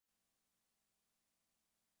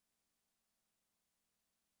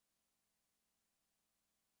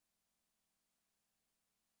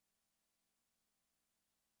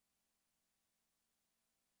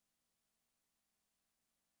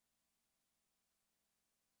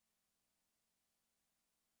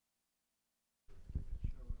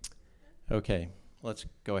Okay, let's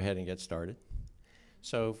go ahead and get started.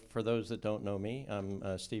 So for those that don't know me, I'm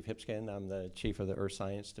Steve Hipskin. I'm the Chief of the Earth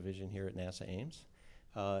Science Division here at NASA Ames.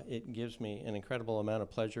 It gives me an incredible amount of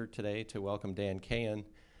pleasure today to welcome Dan Cahan,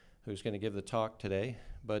 who's going to give the talk today.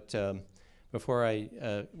 But before I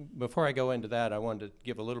go into that, I wanted to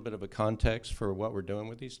give a little bit of a context for what we're doing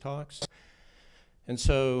with these talks. And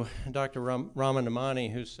so Dr. Raman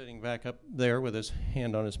Namani, who's sitting back up there with his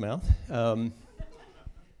hand on his mouth,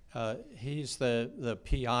 he's the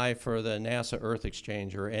PI for the NASA Earth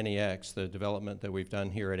Exchange, or NEX, the development that we've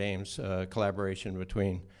done here at Ames, collaboration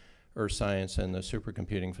between Earth Science and the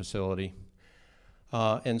supercomputing facility.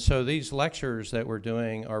 And so these lectures that we're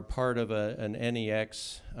doing are part of an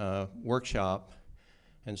NEX workshop.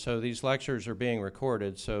 And so these lectures are being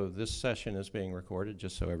recorded, so this session is being recorded,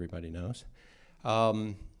 just so everybody knows.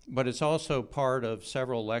 But it's also part of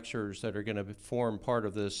several lectures that are going to form part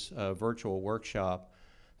of this virtual workshop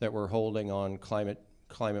that we're holding on climate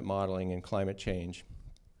modeling and climate change.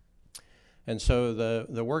 And so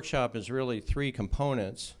the workshop is really three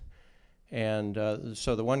components. And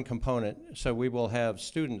so the one component, so we will have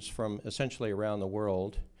students from essentially around the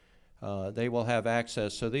world. They will have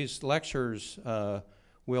access. So these lectures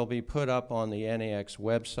will be put up on the NEX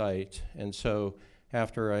website. And so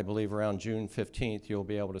after, I believe, around June 15th, you'll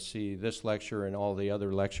be able to see this lecture and all the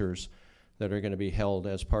other lectures that are going to be held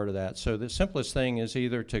as part of that. So the simplest thing is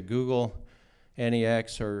either to Google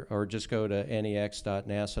NEX or just go to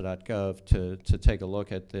nex.nasa.gov to take a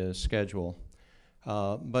look at the schedule.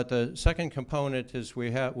 But the second component is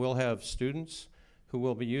we'll have students who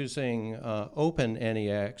will be using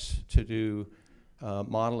OpenNEX to do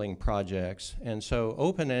modeling projects. And so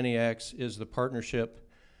OpenNEX is the partnership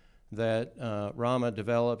that Rama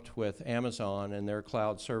developed with Amazon and their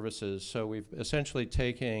cloud services. So we've essentially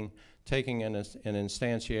taking an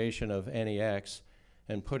instantiation of NEX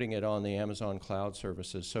and putting it on the Amazon cloud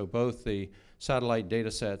services. So both the satellite data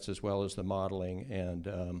sets as well as the modeling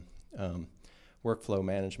and workflow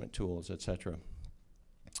management tools, et cetera.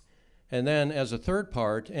 And then as a third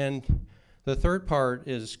part, and the third part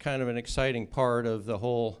is kind of an exciting part of the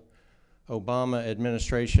whole Obama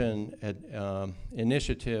administration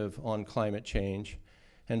initiative on climate change.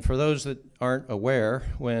 And for those that aren't aware,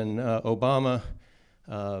 when Obama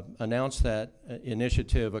announced that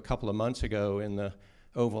initiative a couple of months ago in the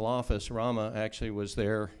Oval Office, Rama actually was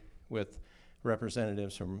there with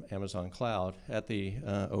representatives from Amazon Cloud at the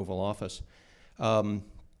Oval Office.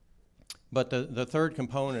 But the third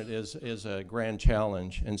component is a grand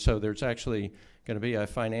challenge, and so there's actually going to be a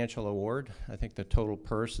financial award. I think the total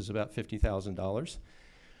purse is about $50,000.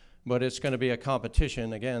 But it's going to be a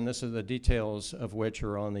competition. Again, this is the details of which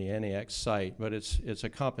are on the NEX site, but it's a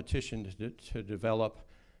competition to develop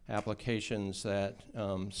applications that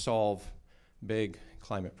solve big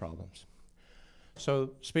climate problems.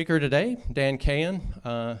 So speaker today, Dan Cahan.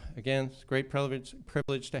 Again, it's a great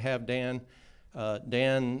privilege to have Dan.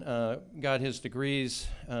 Dan got his degrees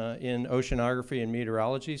in oceanography and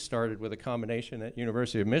meteorology, started with a combination at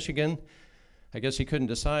University of Michigan. I guess he couldn't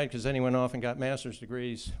decide because then he went off and got master's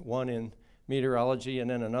degrees, one in meteorology and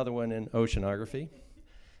then another one in oceanography.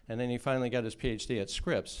 And then he finally got his PhD at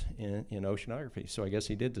Scripps in oceanography, so I guess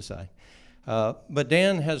he did decide. But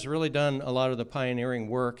Dan has really done a lot of the pioneering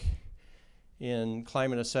work in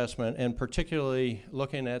climate assessment, and particularly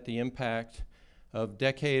looking at the impact of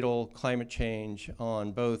decadal climate change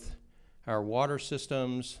on both our water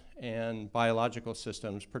systems and biological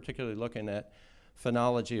systems, particularly looking at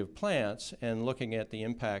phenology of plants and looking at the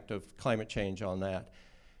impact of climate change on that.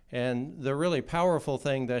 And the really powerful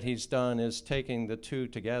thing that he's done is taking the two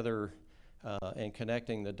together and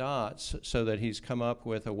connecting the dots so that he's come up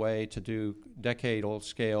with a way to do decadal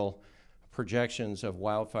scale projections of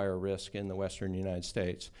wildfire risk in the western United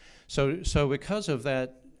States. So because of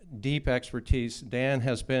that deep expertise, Dan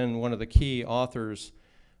has been one of the key authors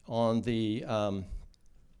on the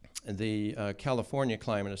California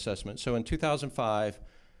climate assessment. So in 2005,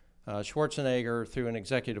 Schwarzenegger, through an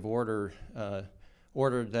executive order,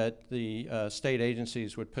 ordered that the state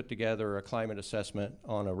agencies would put together a climate assessment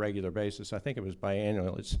on a regular basis. I think it was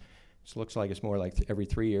biannual. It looks like it's more like every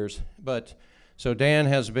 3 years. But so Dan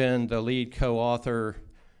has been the lead co-author.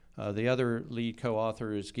 The other lead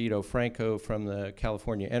co-author is Guido Franco from the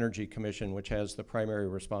California Energy Commission, which has the primary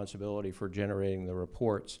responsibility for generating the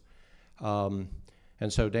reports.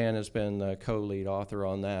 And so Dan has been the co-lead author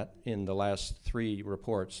on that in the last three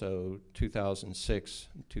reports, so 2006,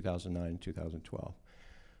 2009, 2012.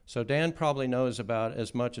 So Dan probably knows about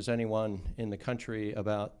as much as anyone in the country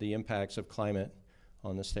about the impacts of climate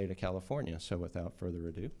on the state of California. So without further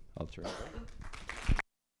ado, I'll turn it over.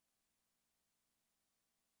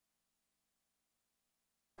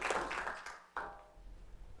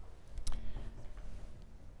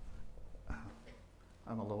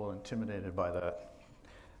 intimidated by that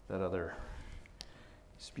other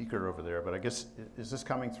speaker over there, but I guess, is this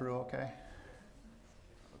coming through okay?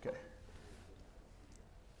 Okay.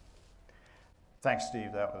 Thanks,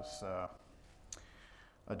 Steve. That was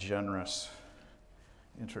a generous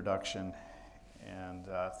introduction. And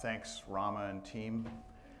thanks, Rama and team.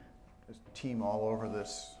 There's a team all over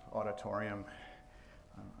this auditorium.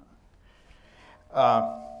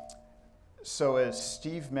 So as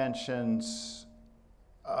Steve mentions,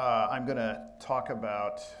 I'm going to talk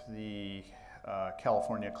about the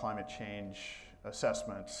California climate change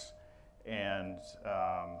assessments, and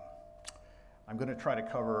I'm going to try to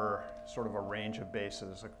cover sort of a range of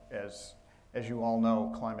bases. As you all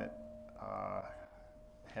know, climate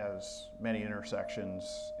has many intersections,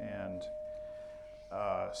 and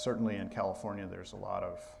certainly in California there's a lot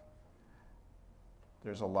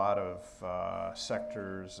of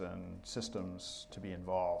sectors and systems to be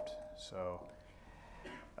involved. So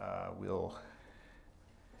we'll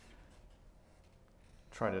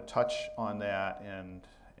try to touch on that and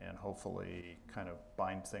hopefully kind of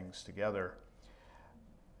bind things together.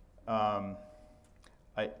 I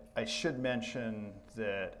should mention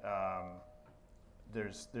that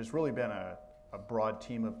there's really been a broad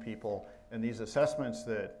team of people, and these assessments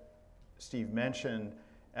that Steve mentioned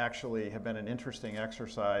actually have been an interesting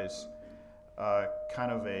exercise,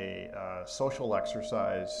 kind of a social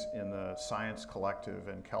exercise in the science collective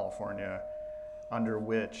in California, under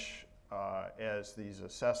which as these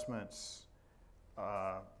assessments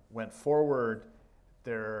went forward,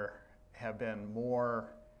 there have been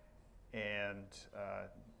more and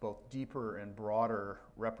both deeper and broader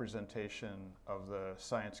representation of the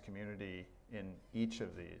science community in each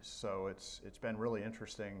of these. So it's been really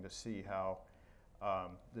interesting to see how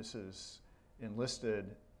this has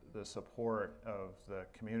enlisted the support of the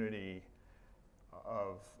community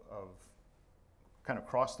of kind of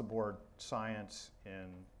across-the-board science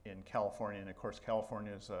in California. And of course,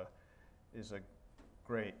 California is a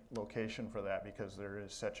great location for that because there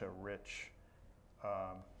is such a rich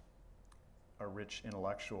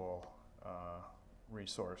intellectual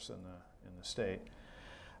resource in the state.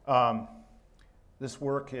 This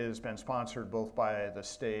work has been sponsored both by the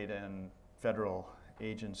state and federal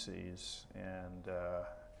agencies, and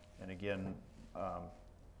again,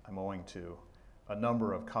 I'm owing to a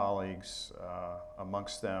number of colleagues,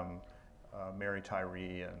 amongst them Mary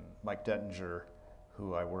Tyree and Mike Dettinger,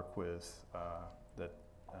 who I work with, that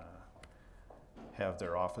have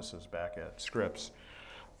their offices back at Scripps.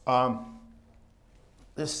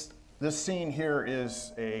 This scene here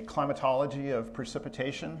is a climatology of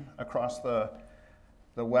precipitation across the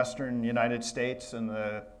western United States, and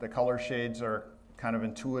the color shades are kind of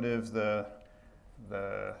intuitive. The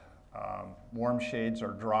warm shades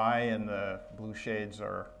are dry, and the blue shades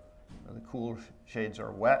the cool shades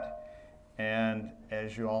are wet. And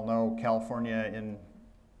as you all know, California in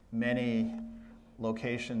many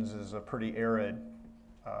locations is a pretty arid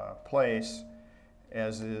place,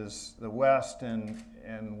 as is the West,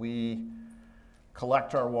 and we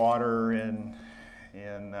collect our water in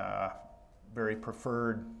very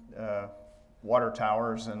preferred water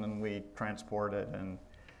towers, and then we transport it and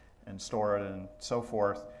store it and so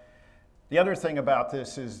forth. The other thing about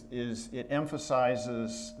this is it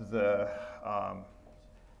emphasizes the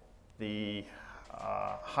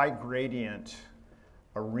high gradient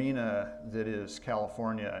arena that is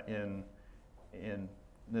California. In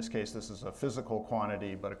this case, this is a physical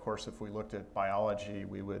quantity, but of course, if we looked at biology,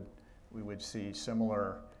 we would see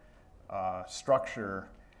similar structure.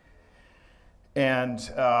 And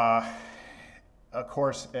of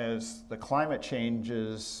course, as the climate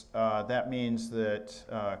changes, that means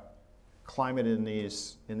that climate in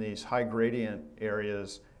these high gradient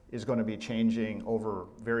areas is going to be changing over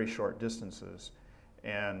very short distances,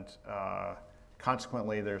 and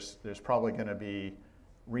consequently, there's probably going to be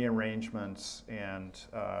rearrangements and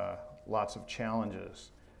lots of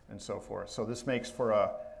challenges and so forth. So this makes for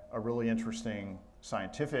a really interesting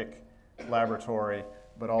scientific laboratory,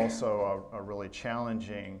 but also a really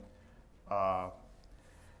challenging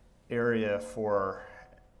area for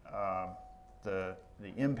the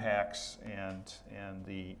impacts and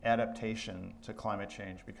the adaptation to climate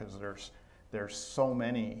change, because there's so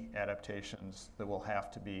many adaptations that will have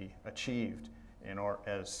to be achieved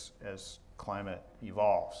as climate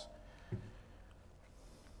evolves.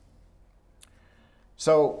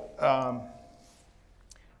 So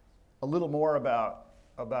a little more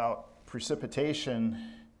about precipitation.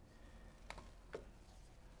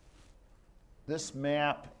 This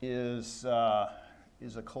map is a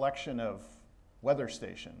collection of weather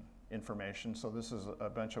station information. So this is a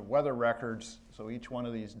bunch of weather records. So each one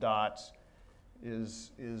of these dots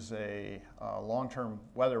is a long-term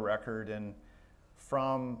weather record, and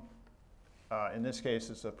from, in this case,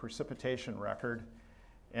 it's a precipitation record.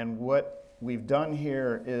 And what we've done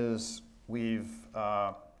here is we've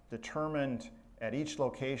determined at each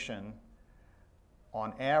location,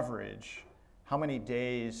 on average, how many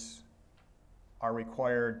days are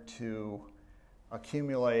required to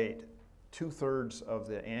accumulate 2/3 of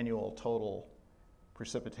the annual total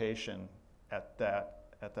precipitation at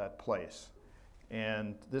that place.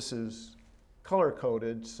 And this is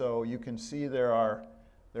color-coded, so you can see there are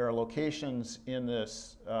locations in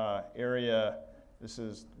this area, this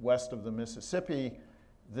is west of the Mississippi,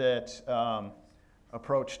 that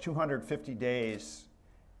approach 250 days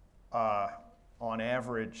on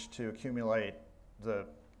average to accumulate the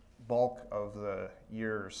bulk of the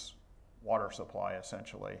year's water supply,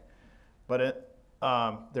 essentially. But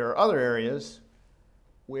there are other areas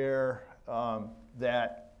where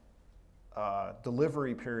that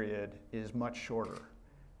delivery period is much shorter.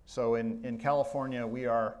 So in California, we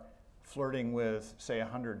are flirting with, say,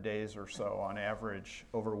 100 days or so on average,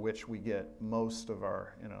 over which we get most of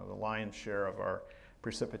our, the lion's share of our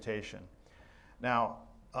precipitation. Now,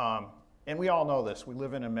 and we all know this, we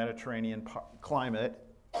live in a Mediterranean climate.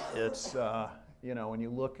 It's, when you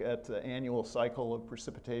look at the annual cycle of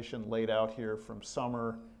precipitation laid out here from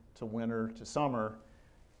summer to winter to summer,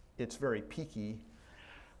 it's very peaky.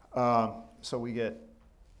 So we get,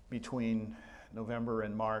 between November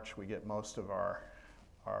and March, we get most of our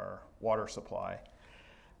water supply.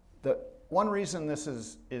 The one reason this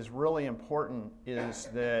is really important is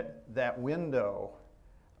that window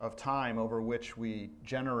of time over which we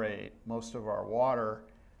generate most of our water,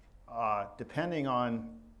 depending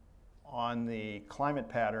on the climate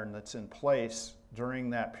pattern that's in place during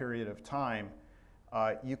that period of time,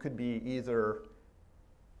 you could be either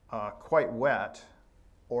quite wet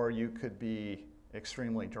or you could be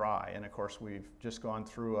extremely dry. And of course, we've just gone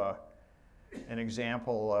through an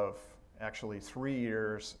example of actually 3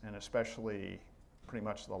 years, and especially pretty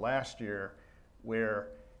much the last year, where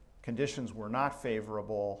conditions were not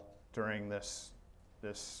favorable during this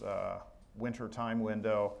winter time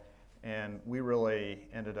window, and we really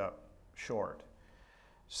ended up short.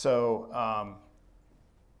 So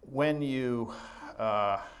when you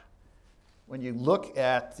look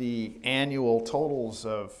at the annual totals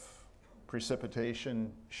of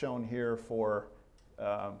precipitation shown here for,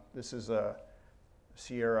 this is a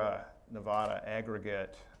Sierra Nevada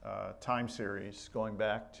aggregate time series going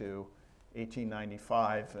back to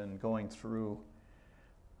 1895 and going through,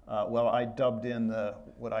 well, I dubbed in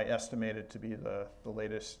what I estimated to be the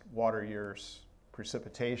latest water year's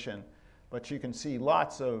precipitation, but you can see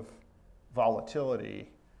lots of volatility.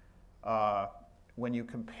 When you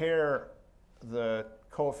compare the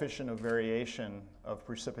coefficient of variation of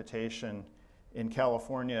precipitation in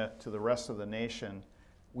California to the rest of the nation,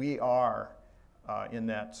 we are, in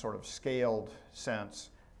that sort of scaled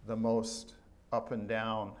sense, the most up and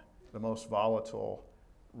down, the most volatile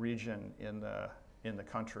region in the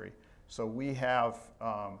country. So we have,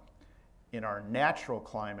 in our natural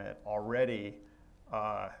climate already,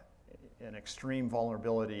 an extreme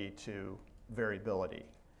vulnerability to variability.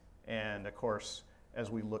 And of course,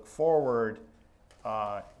 as we look forward,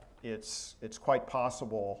 it's quite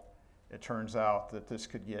possible, it turns out, that this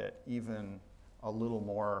could get even a little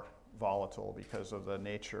more volatile because of the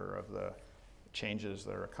nature of the changes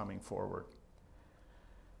that are coming forward.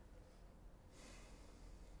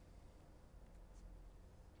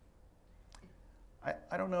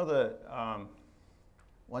 I don't know that,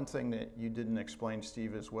 one thing that you didn't explain,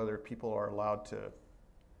 Steve, is whether people are allowed to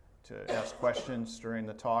ask questions during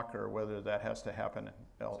the talk, or whether that has to happen.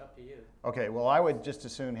 It's up to you. Okay, well, I would just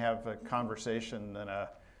as soon have a conversation than a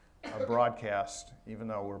broadcast, even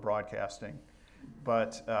though we're broadcasting.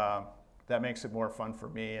 But that makes it more fun for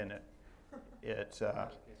me, and it's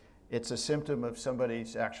a symptom of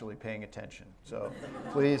somebody's actually paying attention. So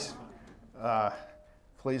please,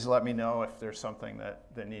 please let me know if there's something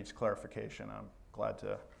that needs clarification. I'm glad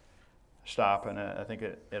to stop, and I think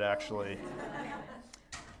it actually...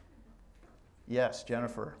 Yes,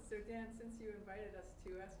 Jennifer. So Dan, since you invited us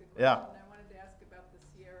to ask a question, Yeah. I wanted to ask about the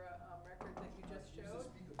Sierra record that you just showed.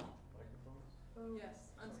 Oh. Yes,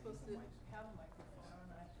 I'm supposed to have a microphone,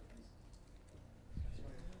 aren't I?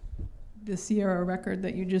 The Sierra record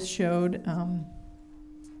that you just showed,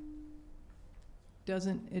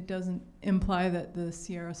 doesn't imply that the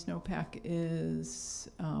Sierra snowpack is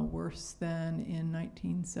worse than in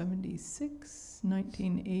 1976,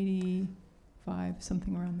 1985,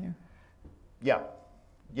 something around there. Yeah.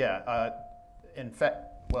 In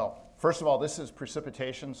fact, well, first of all, this is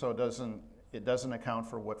precipitation, so it doesn't it doesn't account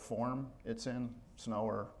for what form it's in, snow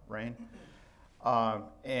or rain.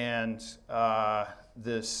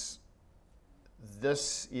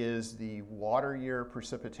 This is the water year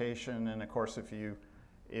precipitation, and of course, if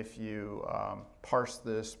you parse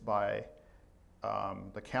this by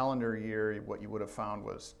the calendar year, what you would have found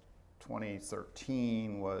was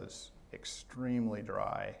 2013 was extremely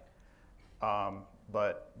dry,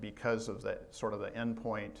 but because of the sort of the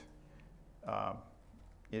endpoint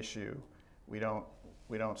issue, we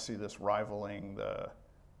don't see this rivaling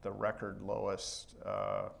the record lowest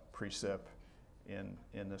precip in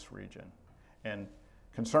this region. And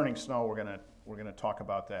concerning snow, we're gonna talk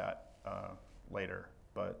about that later.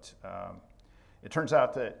 But it turns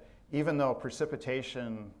out that even though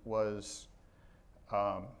precipitation was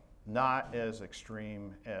not as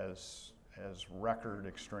extreme as record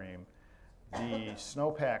extreme, the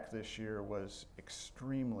snowpack this year was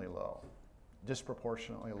extremely low,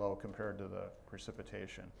 disproportionately low compared to the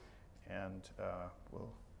precipitation. And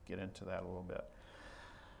we'll get into that a little bit.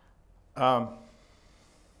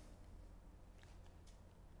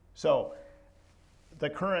 So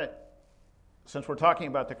since we're talking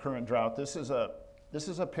about the current drought, this is a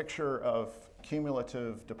picture of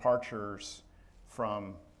cumulative departures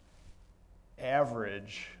from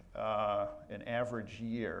average, an average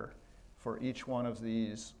year for each one of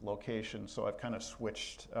these locations. So I've kind of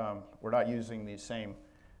switched, we're not using these same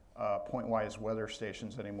point-wise weather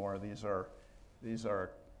stations anymore. These are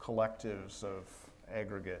collectives of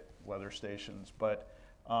aggregate weather stations. But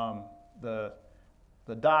the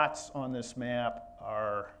dots on this map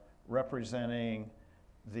are representing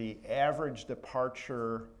the average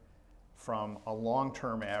departure from a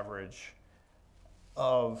long-term average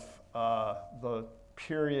of the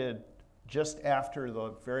period just after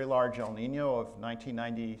the very large El Nino of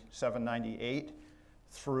 1997-98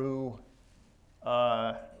 through,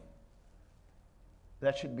 that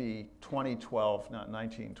should be 2012, not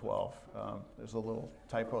 1912. There's a little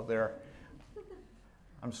typo there.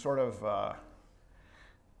 I'm sort of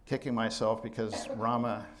kicking myself because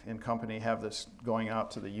Rama and company have this going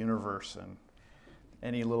out to the universe, and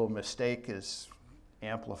any little mistake is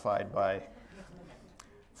amplified by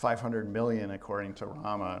 500 million according to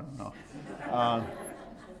Rama. I don't know.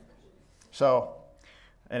 So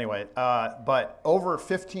anyway, but over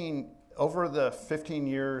the 15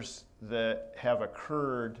 years that have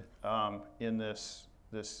occurred in these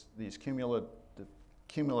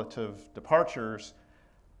cumulative departures,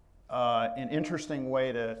 an interesting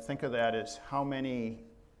way to think of that is how many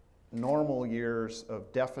normal years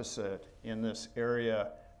of deficit in this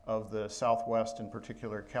area of the Southwest, in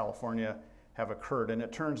particular California, have occurred. And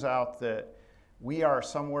it turns out that we are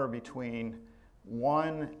somewhere between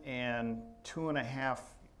 1 and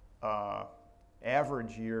 2.5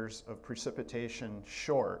 average years of precipitation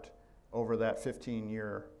short over that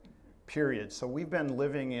 15-year period. So we've been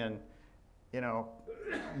living in,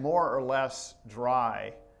 more or less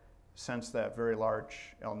dry since that very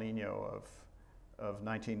large El Nino of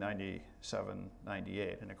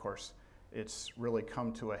 1997-98. And of course, it's really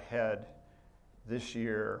come to a head this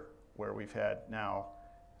year where we've had now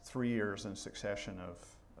 3 years in succession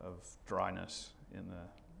of dryness in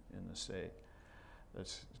the state.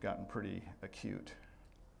 That's gotten pretty acute.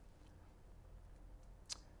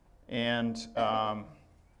 And,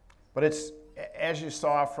 but it's, as you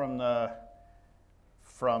saw from the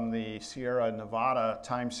Sierra Nevada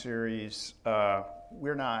time series,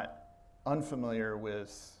 we're not unfamiliar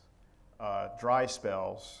with dry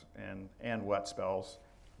spells and wet spells,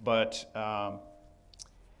 but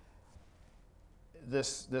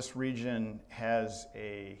this region has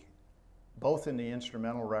both in the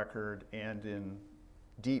instrumental record and in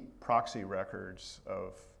deep proxy records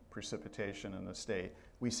of precipitation in the state,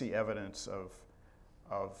 we see evidence of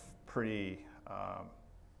pretty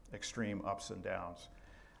extreme ups and downs.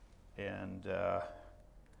 And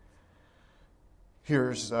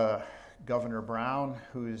here's Governor Brown,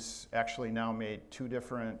 who's actually now made 2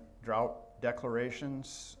 different drought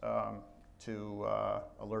declarations to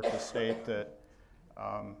alert the state that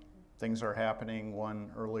things are happening,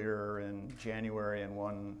 one earlier in January and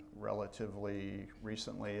one relatively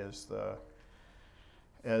recently as the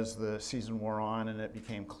season wore on and it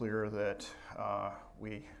became clear that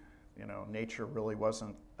nature really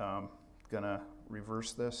wasn't gonna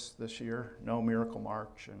reverse this year, no miracle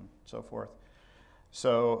March and so forth.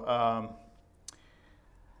 So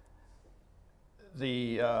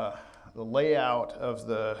the layout of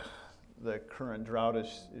the current drought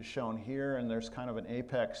is shown here, and there's kind of an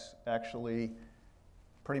apex actually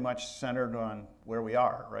pretty much centered on where we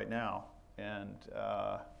are right now. And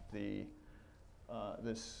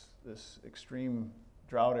this extreme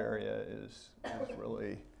drought area is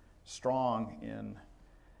really strong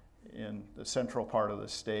in the central part of the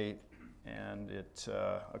state, and it,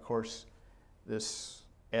 of course, this,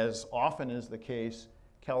 as often is the case,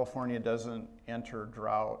 California doesn't enter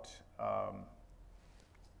drought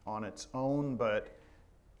on its own, but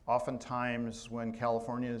oftentimes when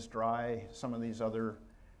California is dry, some of these other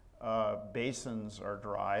basins are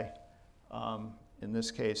dry. In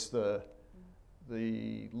this case, the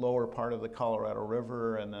lower part of the Colorado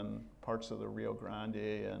River, and then parts of the Rio Grande,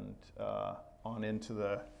 and on into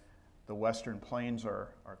the western plains are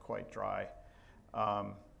quite dry.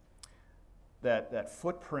 That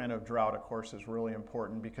footprint of drought, of course, is really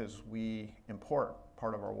important because we import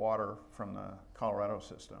part of our water from the Colorado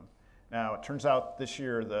system. Now, it turns out this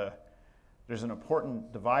year there's an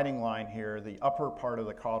important dividing line here. The upper part of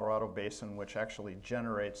the Colorado Basin, which actually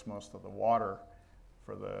generates most of the water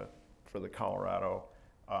for the Colorado,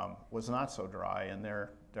 was not so dry, and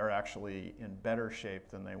they're actually in better shape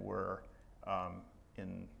than they were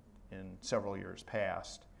in several years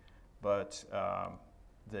past. But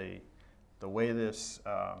the way this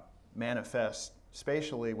manifests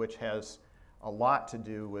spatially, which has a lot to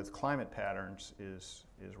do with climate patterns, is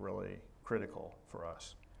really critical for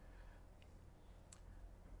us.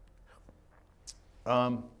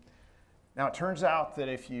 Now it turns out that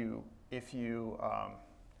if you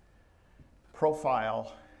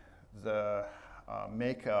profile the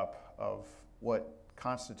makeup of what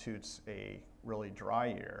constitutes a really dry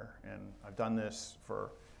year, and I've done this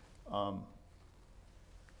for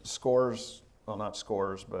scores, well, not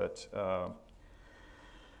scores, but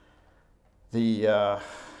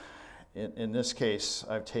in this case,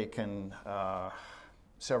 I've taken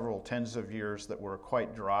several tens of years that were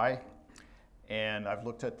quite dry, and I've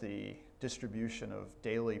looked at the distribution of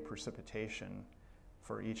daily precipitation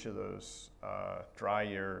for each of those dry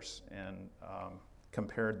years and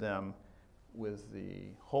compared them with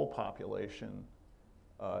the whole population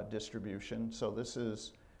distribution. So this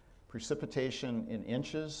is precipitation in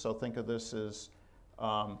inches. So think of this as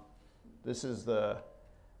this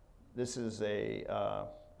is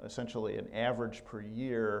essentially an average per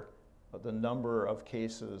year of the number of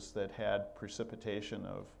cases that had precipitation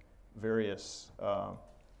of various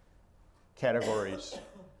categories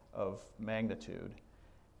of magnitude.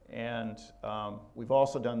 And we've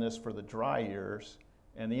also done this for the dry years.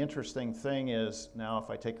 And the interesting thing is, now if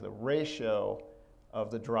I take the ratio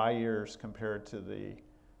of the dry years compared to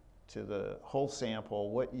the whole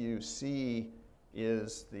sample, what you see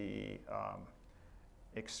is the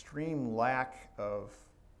extreme lack of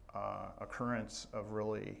occurrence of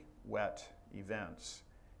really wet events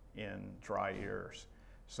in dry years.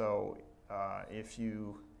 So if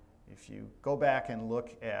you go back and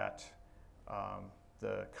look at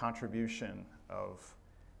the contribution of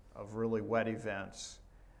really wet events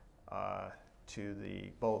to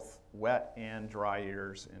the both wet and dry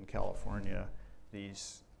years in California,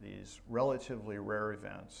 these relatively rare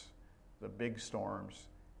events, the big storms,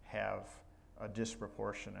 have a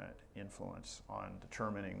disproportionate influence on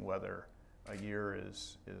determining whether a year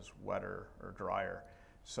is wetter or drier.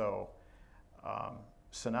 So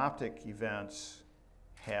synoptic events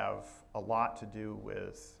have a lot to do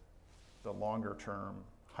with the longer term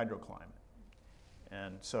hydroclimate.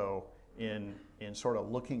 And so in sort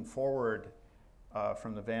of looking forward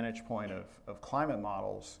from the vantage point of climate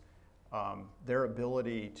models, their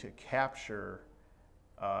ability to capture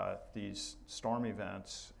these storm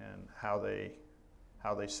events and how they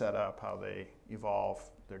set up, how they evolve,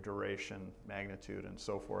 their duration, magnitude, and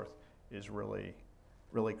so forth, is really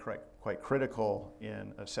quite critical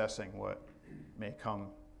in assessing what may come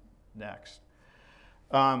next.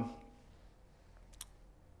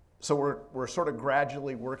 So we're sort of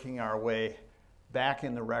gradually working our way back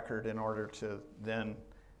in the record in order to then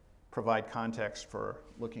provide context for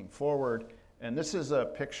looking forward. And this is a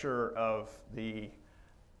picture of the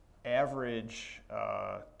average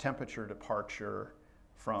temperature departure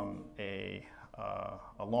from a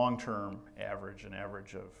long-term average, an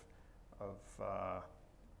average of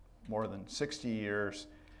more than 60 years,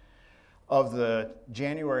 of the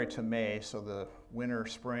January to May, so the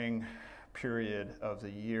winter-spring period of the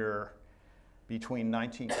year between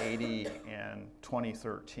 1980 and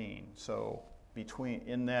 2013. So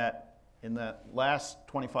in that last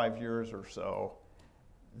 25 years or so,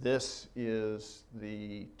 this is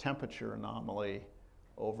the temperature anomaly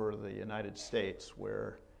over the United States,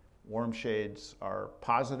 where warm shades are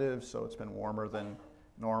positive, so it's been warmer than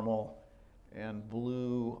normal, and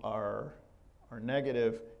blue are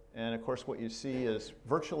negative. And of course what you see is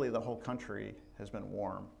virtually the whole country has been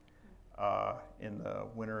warm in the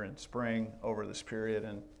winter and spring over this period,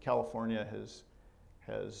 and California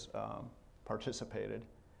has participated.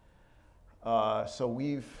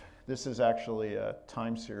 This is actually a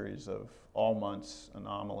time series of all months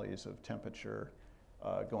anomalies of temperature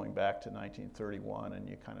going back to 1931, and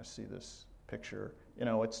you kind of see this picture. You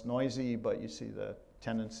know, it's noisy, but you see the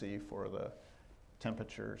tendency for the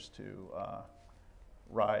temperatures to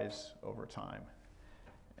rise over time.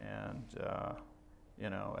 And you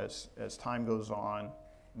know, as time goes on,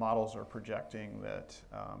 models are projecting that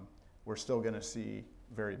we're still going to see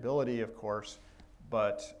variability, of course,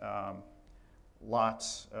 but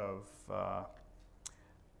lots of,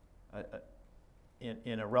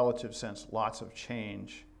 in a relative sense, lots of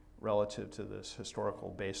change relative to this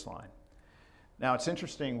historical baseline. Now, it's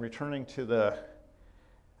interesting, returning to the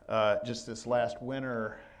just this last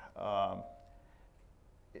winter, of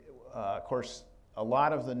course, a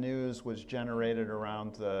lot of the news was generated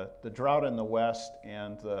around the drought in the West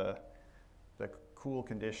and the cool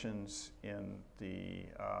conditions in the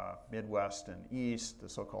Midwest and East, the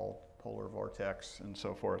so-called polar vortex and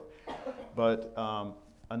so forth. But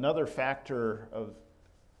another factor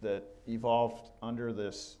that evolved under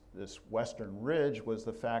this western ridge was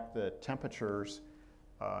the fact that temperatures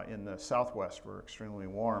in the Southwest were extremely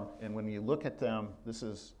warm. And when you look at them, this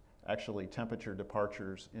is actually temperature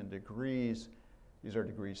departures in degrees. These are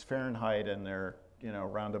degrees Fahrenheit, and they're, you know,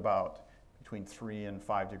 round about between 3 and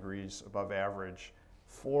 5 degrees above average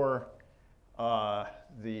for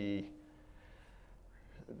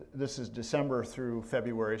this is December through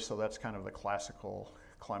February, so that's kind of the classical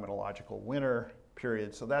climatological winter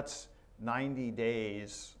period. So that's 90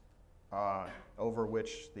 days over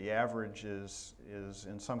which the average is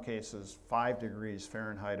in some cases 5 degrees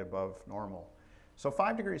Fahrenheit above normal. So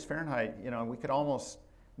 5 degrees Fahrenheit, you know, we could almost,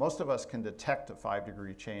 most of us can detect a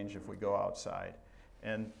 5-degree change if we go outside.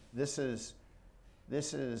 And this is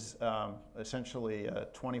essentially a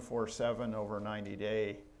 24/7 over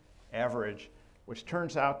 90-day average, which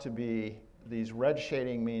turns out to be, these red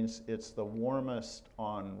shading means it's the warmest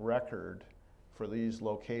on record for these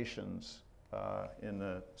locations in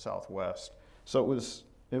the Southwest. So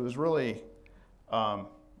it was really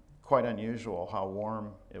quite unusual how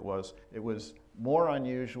warm it was. It was more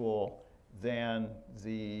unusual than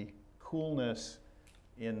the coolness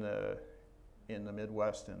in the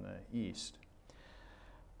Midwest and the East.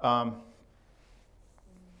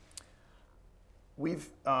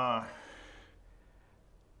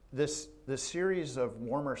 This series of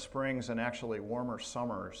warmer springs and actually warmer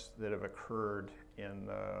summers that have occurred in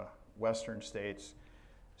the western states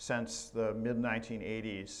since the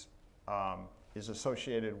mid-1980s is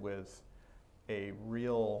associated with a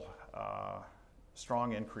real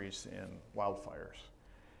strong increase in wildfires.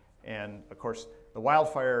 And of course, the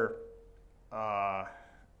wildfire,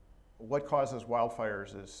 what causes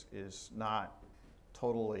wildfires is not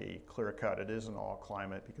totally clear-cut. It isn't all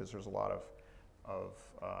climate, because there's a lot of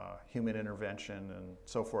human intervention and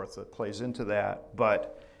so forth that plays into that.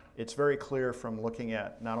 But it's very clear from looking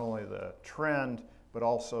at not only the trend, but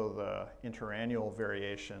also the interannual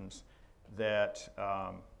variations that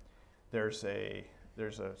there's a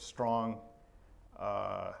strong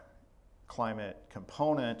climate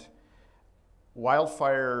component.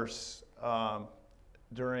 Wildfires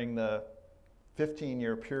during the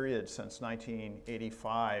 15-year period since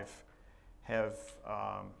 1985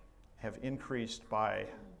 have increased by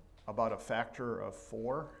about a factor of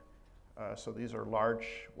 4. So these are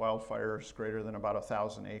large wildfires greater than about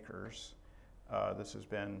 1,000 acres. This has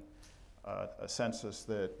been a census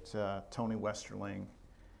that Tony Westerling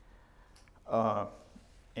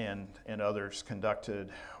and others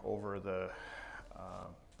conducted over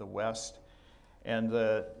the West. And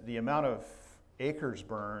the amount of acres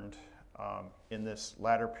burned in this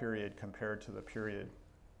latter period compared to the period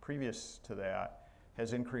previous to that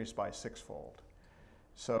has increased by 6-fold.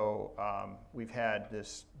 So we've had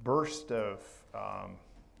this burst of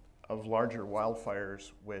larger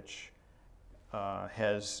wildfires, which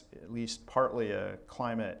has at least partly a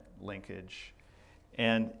climate linkage.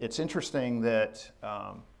 And it's interesting that,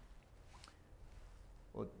 well,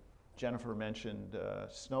 Jennifer mentioned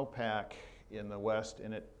snowpack in the West,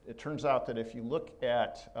 and it turns out that if you look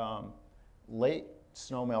at late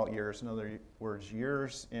snowmelt years, in other words,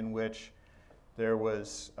 years in which there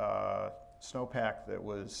was snowpack that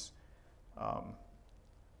was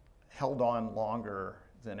held on longer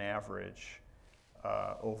than average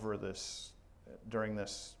during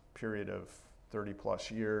this period of 30-plus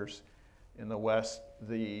years. In the West,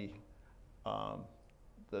 the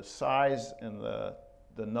size and the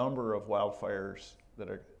number of wildfires that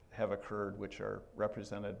have occurred, which are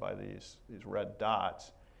represented by these red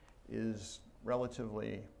dots, is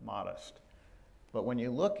relatively modest. But when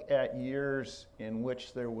you look at years in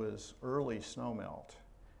which there was early snowmelt,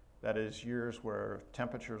 that is years where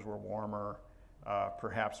temperatures were warmer,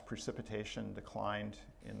 perhaps precipitation declined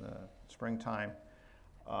in the springtime,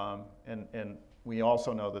 and we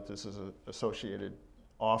also know that this is associated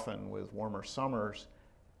often with warmer summers.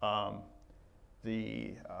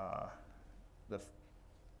 The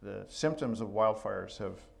symptoms of wildfires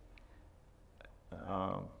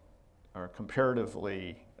are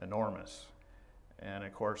comparatively enormous. And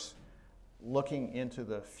of course, looking into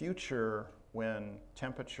the future when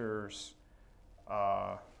temperatures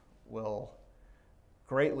will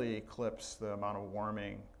greatly eclipse the amount of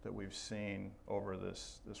warming that we've seen over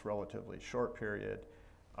this relatively short period,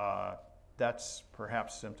 that's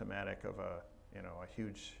perhaps symptomatic of a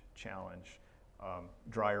huge challenge.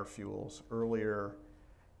 Drier fuels earlier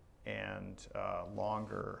and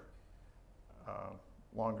longer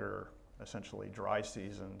essentially dry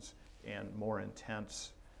seasons and more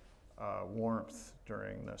intense warmth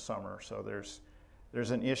during the summer. So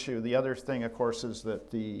there's an issue. The other thing, of course, is that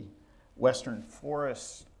the western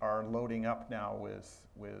forests are loading up now with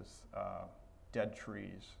dead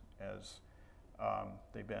trees as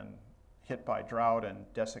they've been hit by drought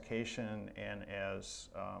and desiccation, and as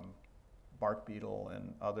bark beetle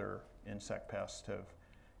and other insect pests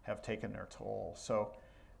have taken their toll. So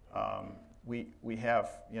we have,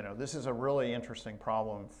 this is a really interesting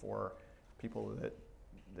problem for people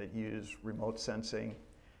that use remote sensing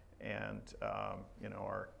and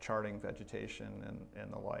are charting vegetation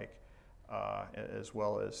and the like, as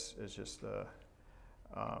well as just the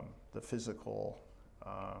physical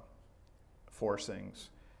forcings.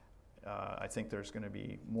 I think there's going to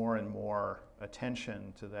be more and more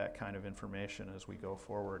attention to that kind of information as we go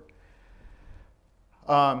forward.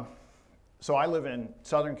 So I live in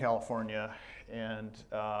Southern California, and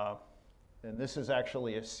this is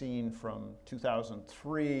actually a scene from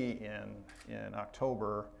 2003 in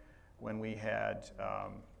October, when we had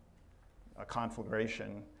a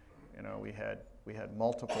conflagration. We had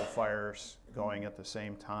multiple fires going at the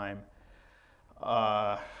same time,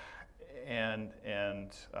 and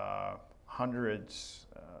hundreds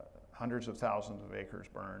of thousands of acres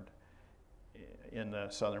burned in the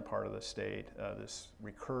southern part of the state. This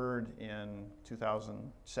recurred in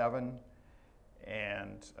 2007,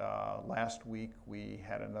 and last week we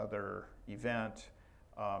had another event,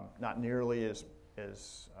 not nearly as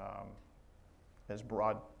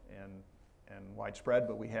broad and widespread,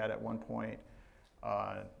 but we had at one point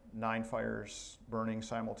 9 fires burning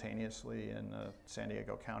simultaneously in the San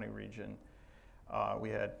Diego County region. We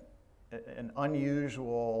had an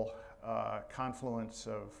unusual confluence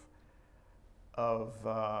of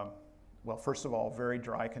well, first of all, very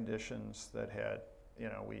dry conditions that had,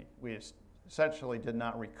 we essentially did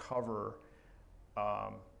not recover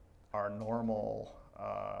our normal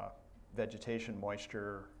vegetation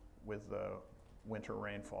moisture with the winter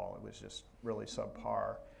rainfall. It was just really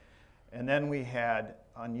subpar. And then we had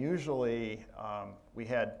unusually, we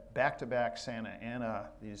had back-to-back Santa Ana,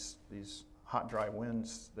 these hot, dry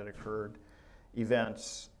winds that occurred,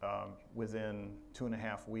 events within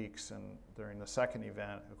 2.5 weeks. And during the second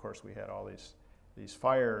event, of course, we had all these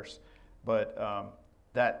fires. But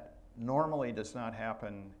that normally does not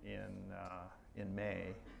happen in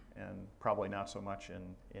May, and probably not so much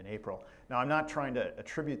in April. Now, I'm not trying to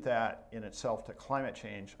attribute that in itself to climate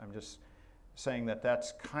change. I'm just saying that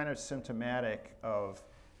that's kind of symptomatic of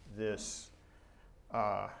this,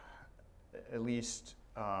 at least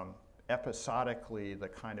episodically, the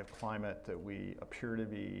kind of climate that we appear to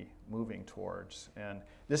be moving towards. And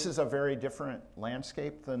this is a very different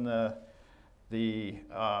landscape than the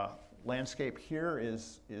landscape here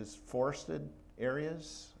is forested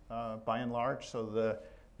areas by and large. So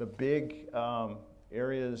the big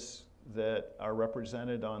areas that are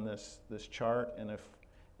represented on this chart, and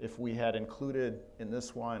if we had included in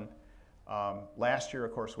this one, last year,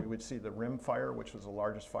 of course, we would see the Rim Fire, which was the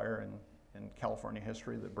largest fire in California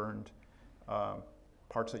history that burned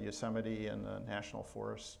parts of Yosemite and the National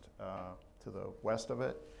Forest to the west of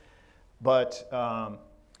it. But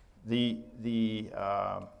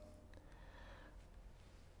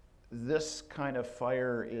this kind of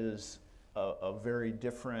fire is a very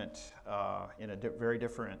different, in a very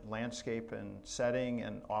different landscape and setting,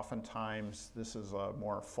 and oftentimes this is a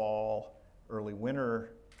more fall, early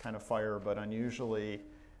winter kind of fire, but unusually,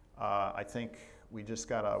 I think we just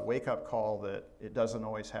got a wake-up call that it doesn't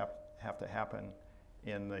always have to happen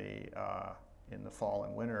in the fall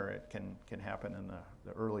and winter. It can happen in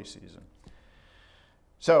the early season.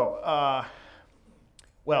 So,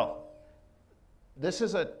 well, this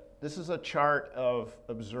is a chart of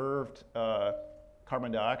observed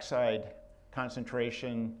carbon dioxide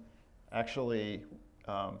concentration actually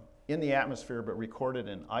in the atmosphere, but recorded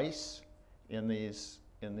in ice in these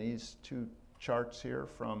two charts here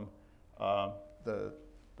from the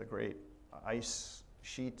great ice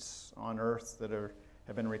sheets on Earth that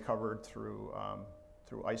have been recovered through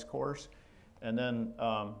ice cores, and then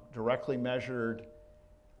directly measured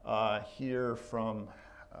here from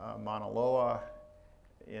Mauna Loa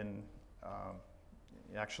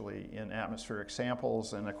actually in atmospheric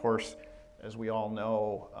samples. And of course, as we all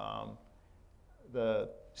know, the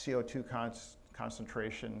CO2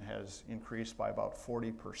 concentration has increased by about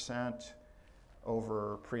 40%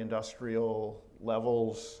 over pre-industrial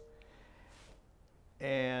levels.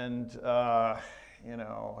 And you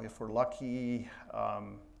know, if we're lucky,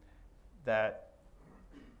 that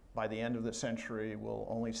by the end of the century, we'll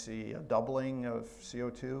only see a doubling of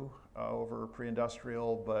CO2 over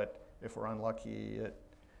pre-industrial, but if we're unlucky, it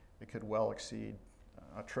could well exceed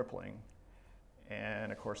a tripling.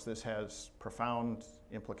 And of course, this has profound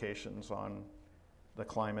implications on the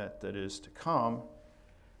climate that is to come.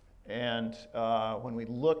 And when we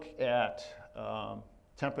look at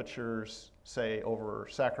temperatures, say, over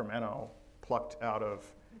Sacramento, plucked out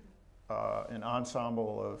of an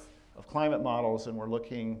ensemble of climate models, and we're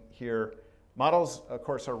looking here. Models, of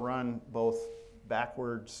course, are run both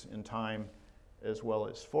backwards in time as well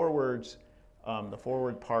as forwards. The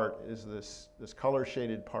forward part is this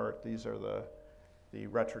color-shaded part. These are the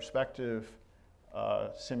retrospective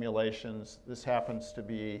simulations. This happens to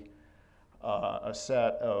be a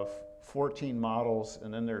set of 14 models,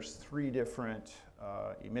 and then there's 3 different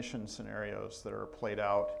emission scenarios that are played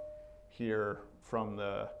out here from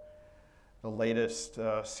the latest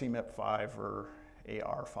CMIP-5 or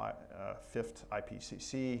AR5, 5th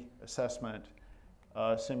IPCC assessment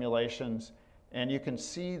simulations. And you can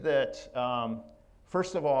see that,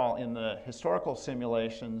 first of all, in the historical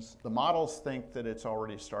simulations, the models think that it's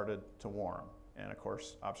already started to warm. And of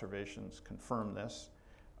course, observations confirm this.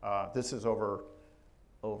 This is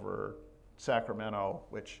over Sacramento,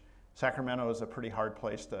 which Sacramento is a pretty hard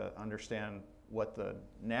place to understand what the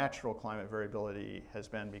natural climate variability has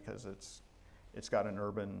been, because it's got an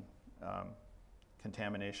urban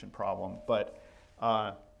contamination problem. But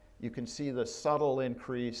you can see the subtle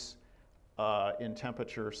increase in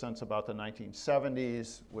temperature since about the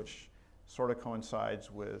 1970s, which sort of coincides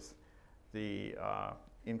with the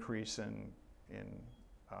increase in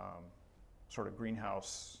sort of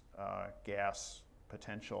greenhouse gas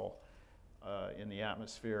potential in the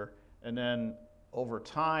atmosphere. And then over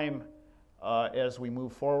time, as we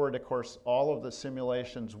move forward, of course, all of the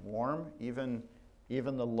simulations warm, even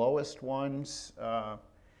the lowest ones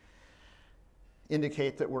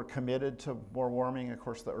indicate that we're committed to more warming. Of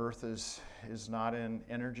course, the Earth is not in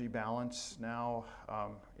energy balance now.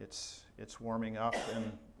 It's warming up,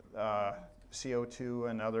 and CO2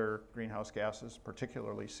 and other greenhouse gases,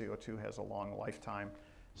 particularly CO2, has a long lifetime.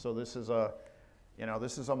 So this is a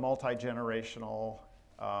multi-generational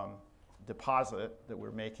deposit that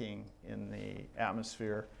we're making in the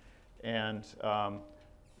atmosphere. And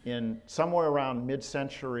in somewhere around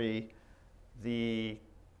mid-century, the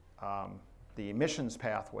emissions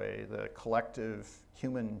pathway, the collective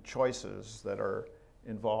human choices that are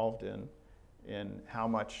involved in how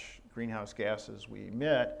much greenhouse gases we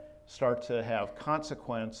emit, start to have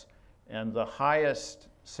consequence. And the highest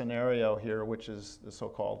scenario here, which is the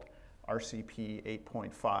so-called RCP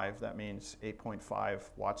 8.5, that means 8.5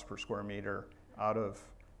 watts per square meter out of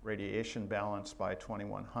radiation balance by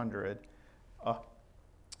 2100,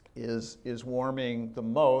 is warming the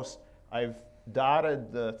most. I've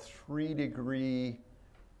dotted the 3 degree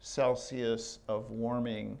Celsius of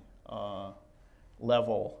warming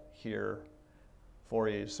level here for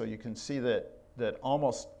you. So you can see that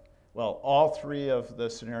almost, well, all 3 of the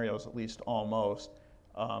scenarios, at least almost,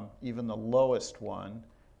 even the lowest one,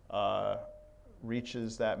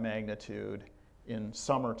 reaches that magnitude in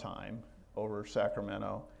summertime over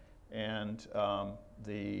Sacramento. And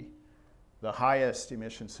the highest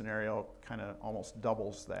emission scenario kind of almost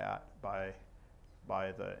doubles that by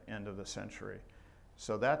the end of the century.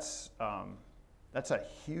 So that's a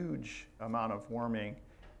huge amount of warming.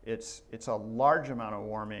 It's a large amount of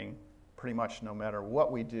warming pretty much no matter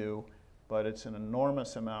what we do, but it's an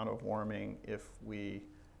enormous amount of warming if we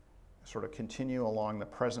sort of continue along the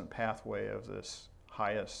present pathway of this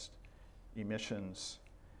highest emissions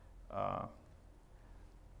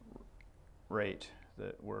rate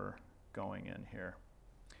that we're going in here.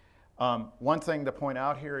 One thing to point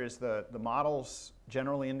out here is the models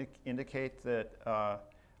generally indicate that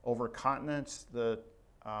over continents, the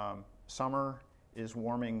summer is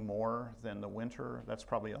warming more than the winter. That's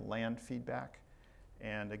probably a land feedback.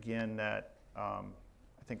 And again, that I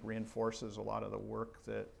think reinforces a lot of the work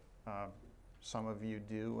that some of you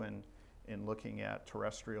do in looking at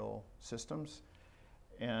terrestrial systems.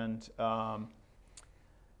 And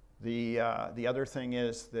the other thing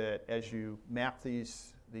is that as you map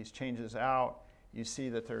these changes out, you see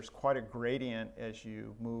that there's quite a gradient as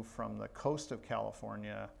you move from the coast of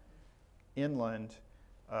California inland.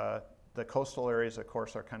 The coastal areas, of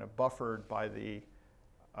course, are kind of buffered by the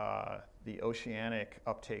oceanic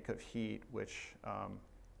uptake of heat, which,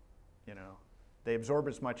 you know, they absorb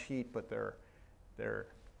as much heat, but they're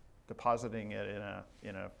depositing it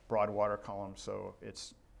in a broad water column, so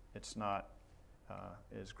it's not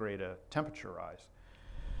as great a temperature rise.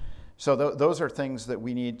 So those are things that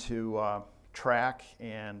we need to track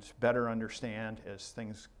and better understand as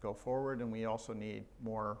things go forward, and we also need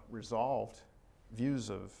more resolved views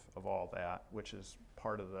of all that, which is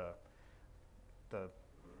part of the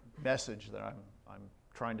message that I'm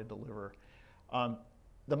trying to deliver.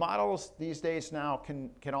 The models these days now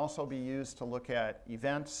can also be used to look at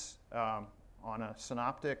events on a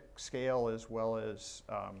synoptic scale as well as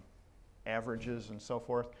averages and so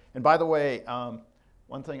forth. And by the way,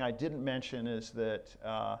 one thing I didn't mention is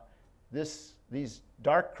that these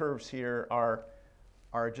dark curves here are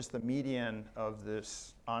just the median of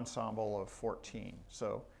this ensemble of 14.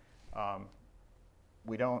 So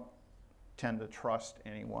we don't tend to trust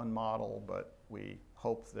any one model, but we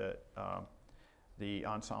hope that the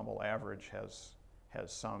ensemble average has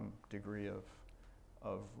some degree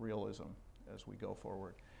of realism as we go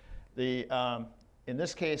forward. In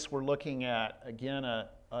this case, we're looking at, again, a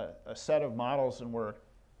set of models, and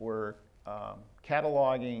we're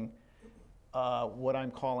cataloging what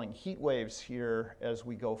I'm calling heat waves here as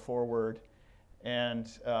we go forward. And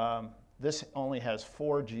this only has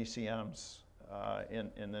 4 GCMs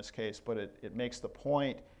in this case, but it makes the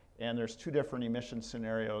point, and there's 2 different emission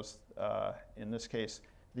scenarios. In this case,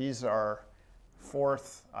 these are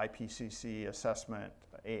 4th IPCC assessment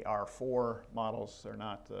AR4 models. They're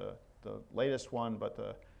not the latest one, but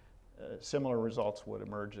the similar results would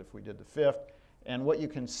emerge if we did the 5th. And what you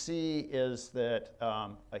can see is that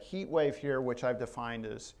a heat wave here, which I've defined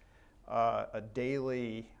as a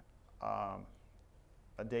daily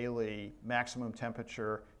maximum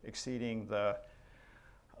temperature exceeding the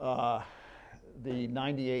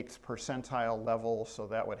 98th percentile level, so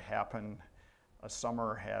that would happen. A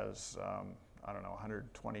summer has, I don't know,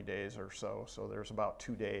 120 days or so, so there's about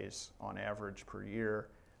 2 days on average per year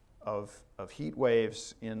of heat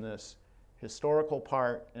waves in this historical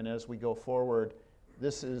part, and as we go forward,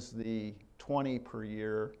 this is the 20 per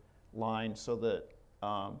year line, so that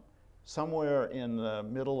somewhere in the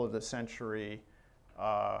middle of the century,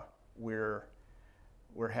 we're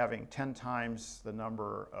having 10 times the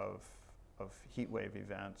number of heat wave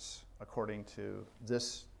events according to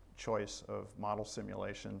this choice of model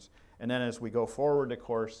simulations. And then as we go forward, of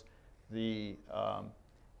course, the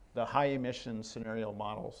high emission scenario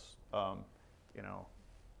models, you know,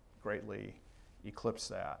 greatly eclipse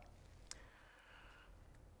that.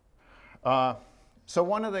 So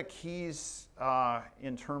one of the keys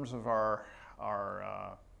in terms of our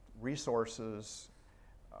resources,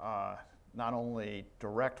 not only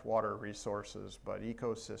direct water resources, but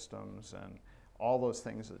ecosystems and all those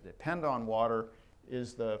things that depend on water,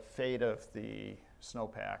 is the fate of the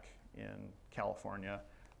snowpack in California.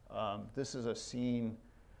 This is a scene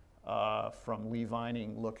from Lee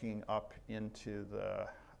Vining looking up into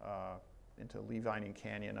Lee Vining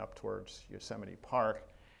Canyon up towards Yosemite Park.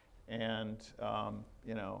 And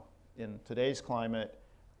you know, in today's climate,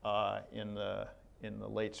 in the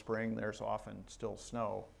late spring, there's often still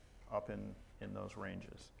snow up in those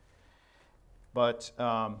ranges. But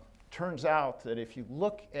turns out that if you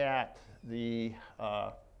look at the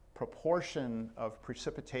proportion of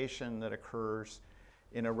precipitation that occurs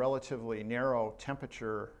in a relatively narrow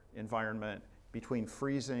temperature environment between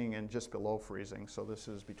freezing and just below freezing, so this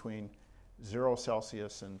is between 0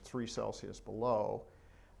 Celsius and 3 Celsius below,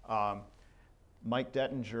 Mike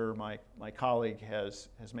Dettinger, my colleague, has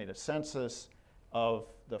made a census of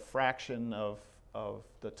the fraction of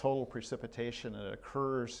the total precipitation that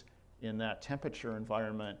occurs in that temperature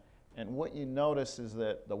environment. And what you notice is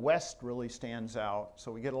that the West really stands out. So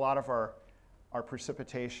we get a lot of our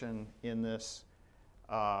precipitation in this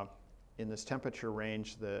temperature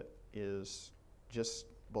range that is just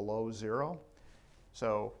below 0.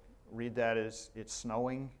 So read that as it's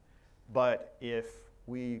snowing. But if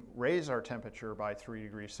we raise our temperature by 3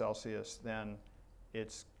 degrees Celsius, then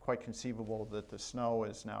it's quite conceivable that the snow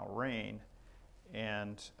is now rain.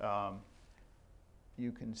 And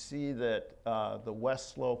you can see that the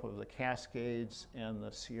west slope of the Cascades and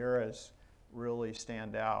the Sierras really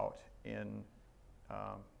stand out in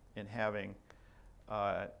having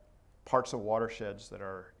parts of watersheds that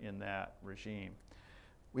are in that regime.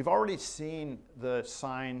 We've already seen the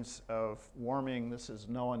signs of warming. This is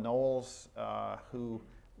Noah Knowles, who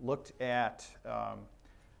looked at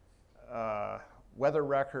weather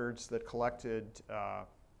records that collected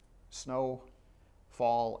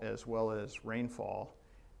snowfall as well as rainfall,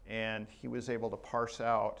 and he was able to parse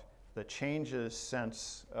out the changes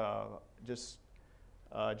since just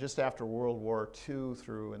after World War II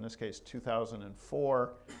through, in this case,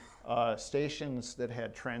 2004, stations that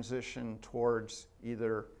had transitioned towards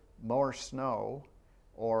either more snow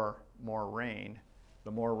or more rain.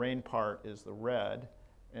 The more rain part is the red,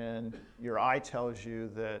 and your eye tells you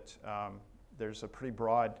that there's a pretty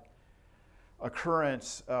broad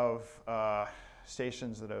occurrence of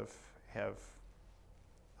stations that have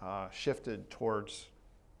shifted towards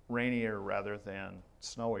rainier rather than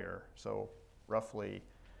snowier. So roughly,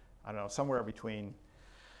 I don't know, somewhere between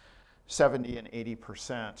 70 and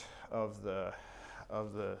 80% of the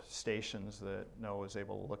stations that NOAA was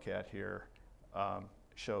able to look at here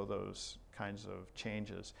show those kinds of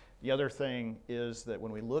changes. The other thing is that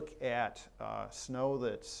when we look at snow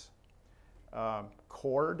that's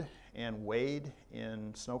cored and weighed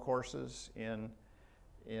in snow courses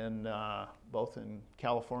both in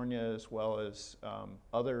California as well as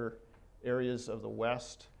other areas of the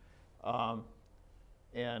West,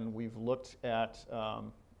 and we've looked at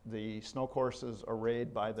the snow courses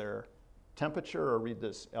arrayed by their temperature, or read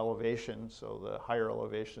this elevation. So the higher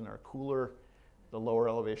elevation are cooler, the lower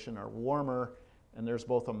elevation are warmer, and there's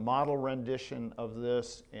both a model rendition of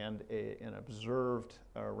this and an observed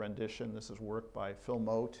rendition. This is work by Phil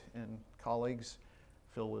Mote and colleagues.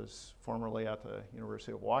 Phil was formerly at the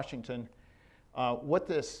University of Washington. What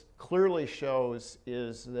this clearly shows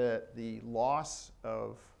is that the loss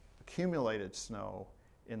of accumulated snow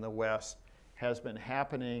in the West has been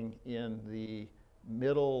happening in the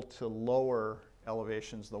middle to lower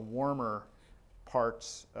elevations, the warmer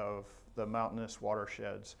parts of the mountainous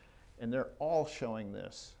watersheds, and they're all showing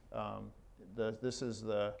this. This is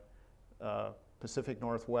the Pacific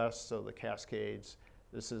Northwest, so the Cascades.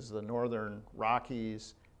 This is the Northern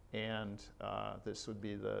Rockies, and this would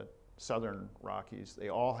be the Southern Rockies. They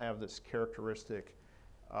all have this characteristic,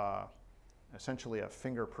 essentially a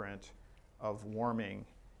fingerprint of warming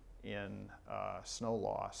in snow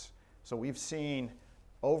loss. So we've seen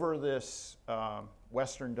over this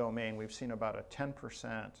western domain, we've seen about a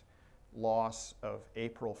 10% loss of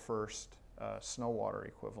April 1st snow water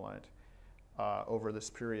equivalent over this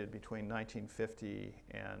period between 1950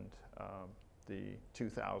 and the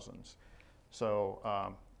 2000s.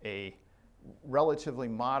 So a relatively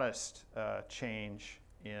modest change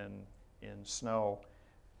in snow,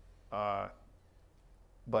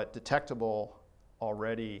 but detectable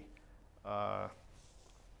already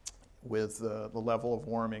with the level of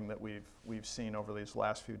warming that we've seen over these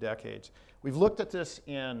last few decades. We've looked at this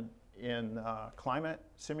in climate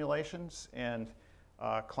simulations, and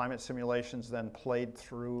climate simulations then played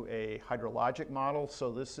through a hydrologic model.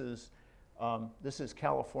 So this is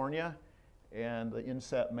California, and the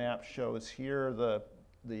inset map shows here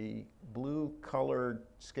the blue colored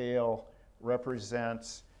scale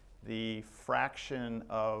represents the fraction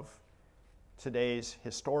of today's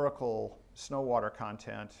historical snow water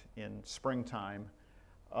content in springtime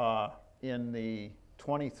in the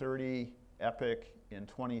 2030 epoch, in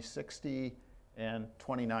 2060 and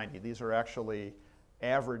 2090. These are actually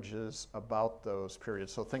averages about those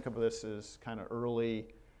periods. So think of this as kind of early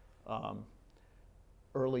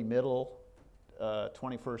middle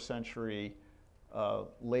 21st century,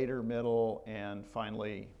 later middle, and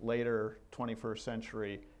finally later 21st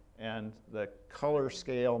century. And the color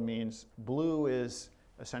scale means blue is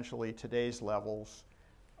essentially today's levels.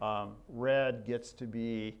 Red gets to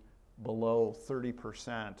be below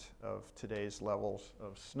 30% of today's levels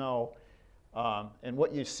of snow. And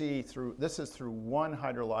what you see this is through one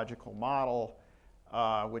hydrological model,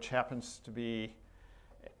 which happens to be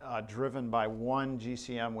driven by one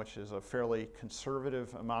GCM, which is a fairly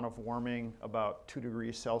conservative amount of warming, about 2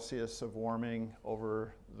 degrees Celsius of warming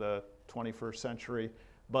over the 21st century.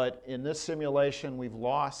 But in this simulation, we've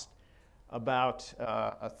lost about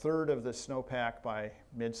a third of the snowpack by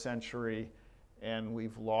mid-century, and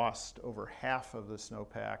we've lost over half of the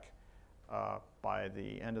snowpack by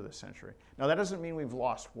the end of the century. Now, that doesn't mean we've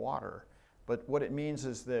lost water, but what it means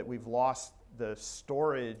is that we've lost the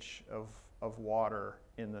storage of water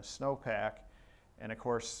in the snowpack. And of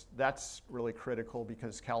course, that's really critical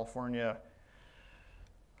because California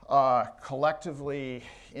collectively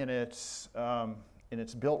in its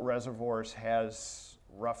built reservoirs has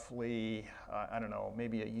roughly, I don't know,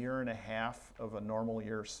 maybe a year and a half of a normal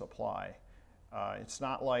year's supply. It's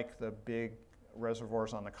not like the big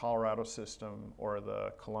reservoirs on the Colorado system or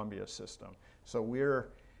the Columbia system. So we're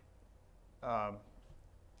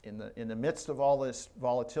in the midst of all this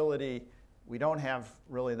volatility. We don't have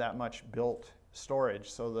really that much built storage.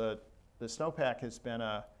 So the snowpack has been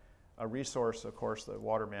a resource, of course, that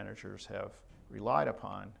water managers have relied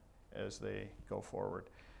upon as they go forward.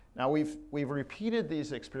 Now we've repeated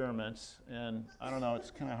these experiments, and I don't know,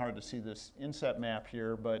 it's kind of hard to see this inset map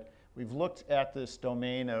here, but we've looked at this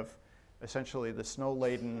domain of essentially the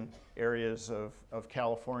snow-laden areas of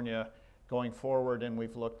California going forward, and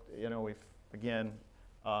we've looked, we've again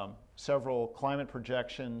several climate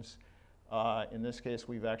projections. In this case,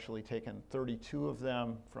 we've actually taken 32 of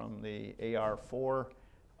them from the AR4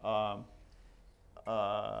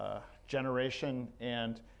 generation,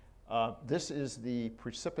 and this is the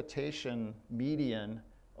precipitation median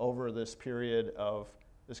over this period of,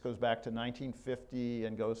 this goes back to 1950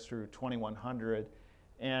 and goes through 2100.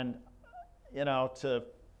 And, to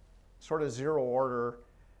sort of zero order,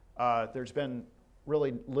 there's been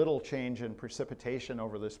really little change in precipitation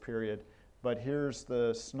over this period, but here's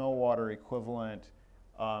the snow water equivalent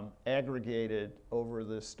aggregated over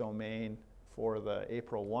this domain for the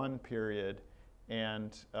April 1 period,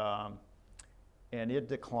 and it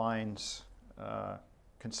declines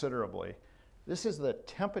considerably. This is the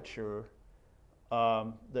temperature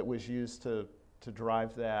that was used to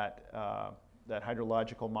drive that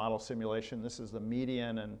hydrological model simulation. This is the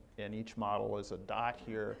median, and each model is a dot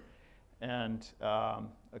here. And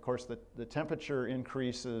of course, the temperature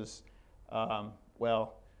increases,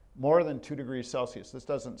 well, more than 2 degrees Celsius. This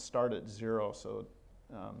doesn't start at 0, so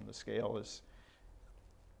the scale is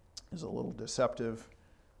a little deceptive.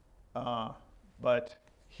 But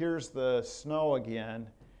here's the snow again,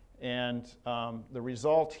 and the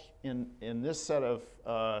result in this set of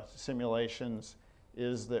simulations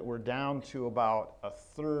is that we're down to about a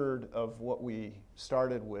third of what we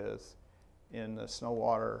started with in the snow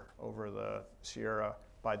water over the Sierra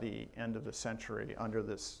by the end of the century under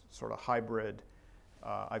this sort of hybrid.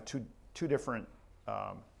 I have two different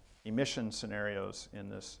emission scenarios in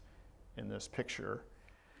this picture.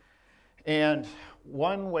 And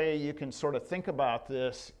one way you can sort of think about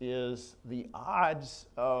this is the odds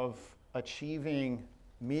of achieving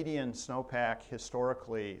median snowpack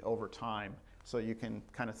historically over time. So you can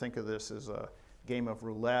kind of think of this as a game of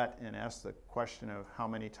roulette and ask the question of how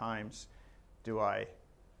many times do I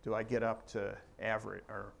get up to average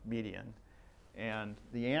or median? And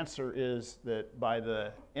the answer is that by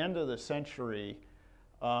the end of the century,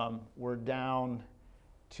 we're down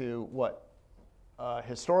to what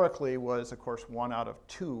historically was, of course, 1 out of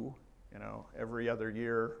 2. Every other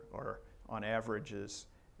year, or on average, is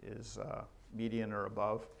median or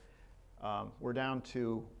above. We're down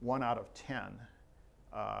to 1 out of 10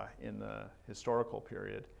 in the historical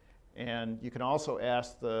period. And you can also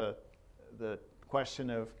ask the question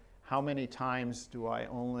of how many times do I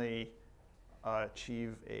only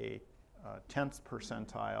achieve a 10th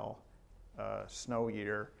percentile snow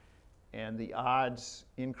year, and the odds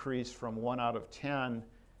increase from 1 out of 10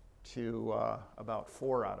 to about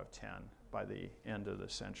 4 out of 10 by the end of the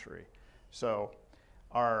century. So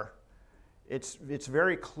it's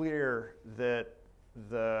very clear that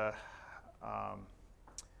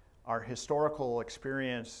our historical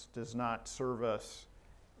experience does not serve us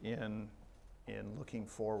in looking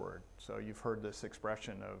forward. So you've heard this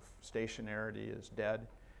expression of stationarity is dead,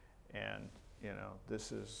 and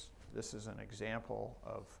this is an example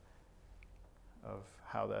of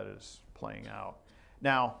how that is playing out.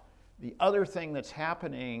 Now, the other thing that's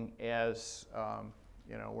happening as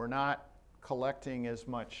we're not collecting as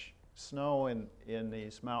much snow in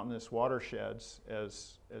these mountainous watersheds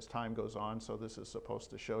as time goes on. So this is supposed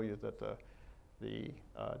to show you that the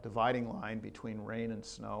dividing line between rain and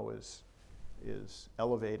snow is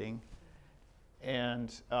elevating, and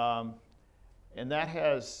that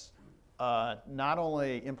has not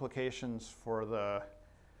only implications for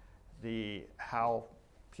the how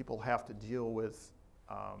people have to deal with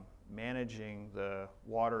managing the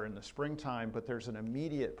water in the springtime, but there's an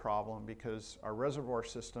immediate problem because our reservoir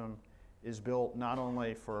system is built not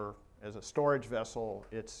only as a storage vessel,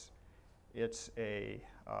 it's a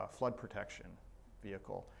flood protection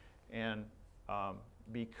vehicle. And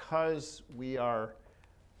because we are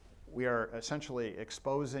essentially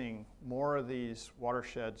exposing more of these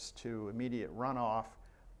watersheds to immediate runoff,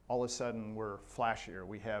 all of a sudden we're flashier.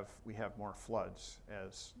 We have more floods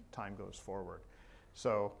as time goes forward.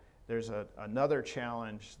 So there's another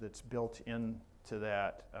challenge that's built into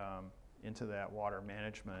that water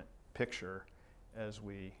management picture, as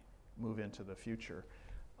we move into the future.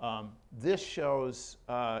 This shows,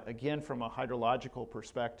 again, from a hydrological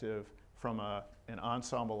perspective, from an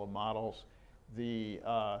ensemble of models, the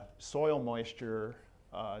soil moisture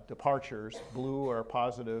departures. Blue are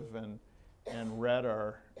positive and red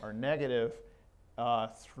are negative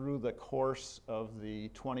through the course of the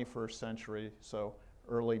 21st century, so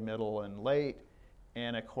early, middle, and late.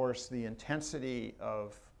 And of course, the intensity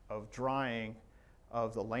of drying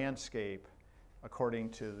of the landscape, according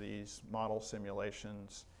to these model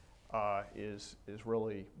simulations, is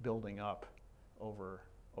really building up over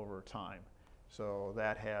time. So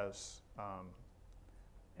that has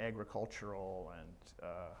agricultural and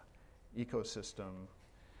ecosystem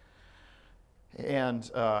and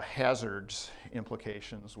hazards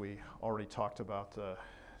implications. We already talked about the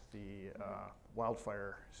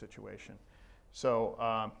wildfire situation.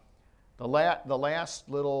 So the last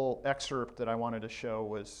little excerpt that I wanted to show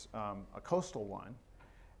was a coastal one,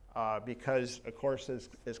 because of course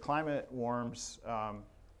as climate warms,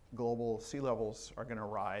 global sea levels are going to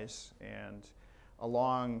rise, and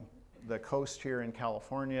along the coast here in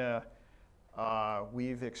California,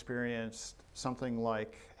 we've experienced something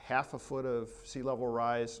like half a foot of sea level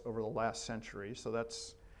rise over the last century. So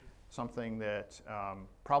that's something that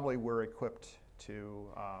probably we're equipped to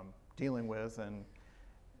dealing with, and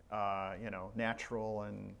natural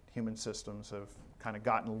and human systems have kind of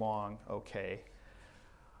gotten along okay.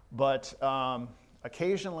 But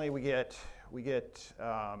occasionally we get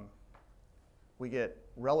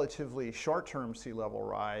relatively short-term sea level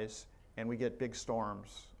rise, and we get big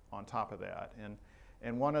storms on top of that.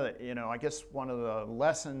 And one of the, I guess one of the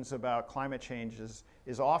lessons about climate change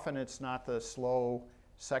is often it's not the slow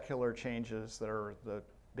secular changes that are the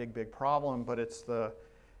big problem, but it's the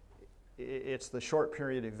short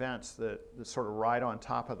period events that sort of ride on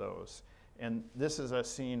top of those. And this is a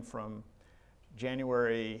scene from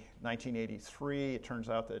January 1983. It turns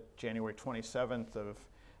out that January 27th of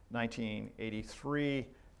 1983,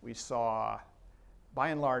 we saw, by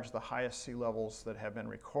and large, the highest sea levels that have been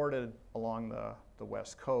recorded along the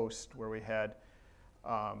West Coast, where we had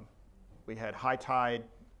high tide,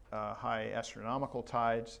 high astronomical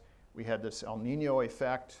tides. We had this El Nino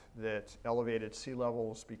effect that elevated sea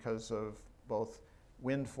levels because of both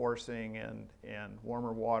wind forcing and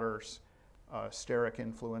warmer waters, steric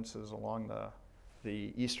influences along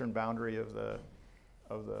the eastern boundary of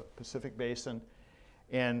the Pacific Basin.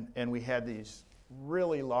 And we had these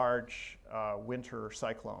really large winter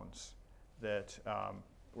cyclones that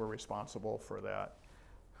were responsible for that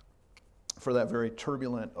very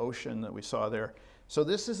turbulent ocean that we saw there. So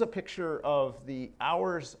this is a picture of the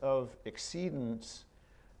hours of exceedance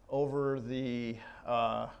over the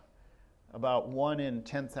about 1 in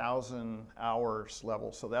 10,000 hours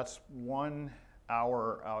level. So that's 1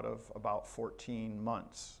 hour out of about 14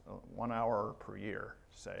 months, 1 hour per year,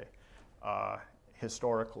 say,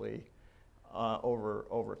 historically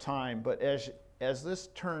over time. But as this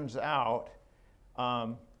turns out,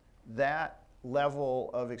 that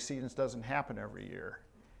level of exceedance doesn't happen every year.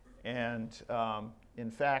 And in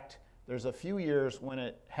fact, there's a few years when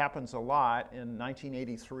it happens a lot, and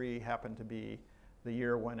 1983 happened to be the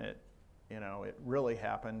year when it really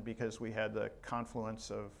happened, because we had the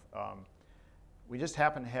confluence of, we just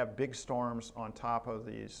happened to have big storms on top of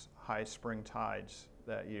these high spring tides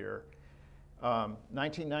that year.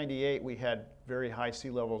 1998, we had very high sea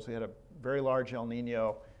levels. We had a very large El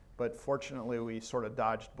Nino, but fortunately we sort of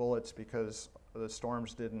dodged bullets because the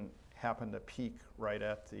storms didn't happen to peak right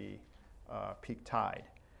at the peak tide.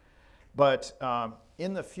 But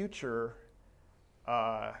in the future,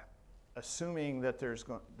 assuming that there's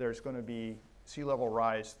going to be sea level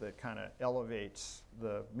rise that kind of elevates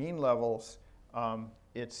the mean levels,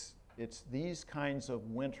 it's these kinds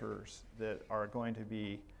of winters that are going to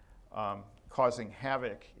be causing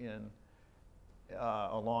havoc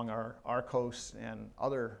along our coasts and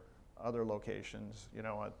other locations.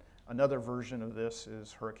 Another version of this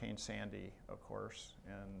is Hurricane Sandy, of course,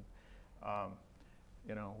 and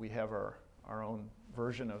we have our own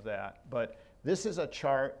version of that. But this is a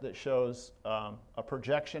chart that shows a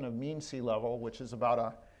projection of mean sea level, which is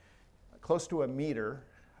about close to a meter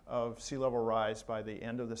of sea level rise by the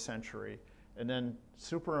end of the century. And then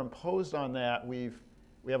superimposed on that, we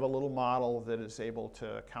have a little model that is able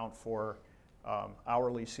to account for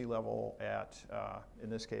hourly sea level at, in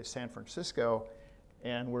this case, San Francisco.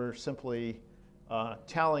 And we're simply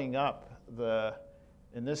tallying up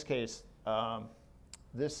in this case,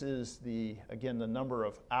 this is again, the number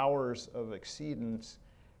of hours of exceedance.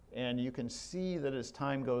 And you can see that as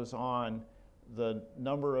time goes on, the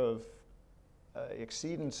number of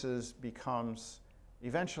exceedances becomes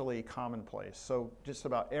eventually commonplace. So just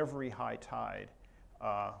about every high tide,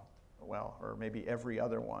 well, or maybe every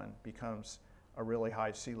other one, becomes a really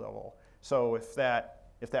high sea level. So if that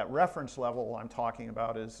reference level I'm talking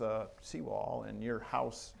about is a seawall and your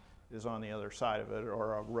house is on the other side of it,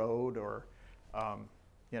 or a road, or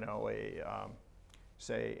you know,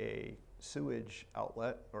 say a sewage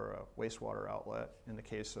outlet or a wastewater outlet in the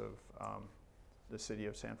case of the city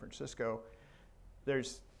of San Francisco,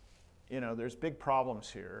 there's big problems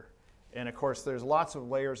here. And of course, there's lots of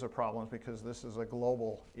layers of problems because this is a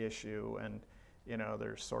global issue, and you know,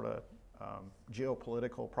 there's sort of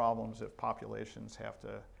geopolitical problems if populations have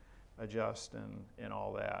to adjust and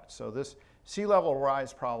all that. So this sea level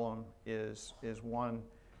rise problem is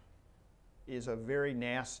a very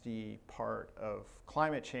nasty part of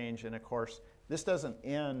climate change. And of course, this doesn't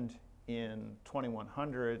end in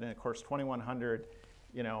 2100. And of course, 2100,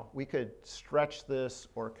 you know, we could stretch this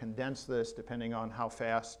or condense this depending on how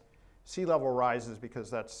fast sea level rises, because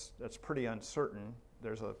that's pretty uncertain.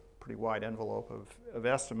 There's a pretty wide envelope of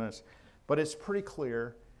estimates. But it's pretty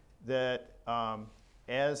clear that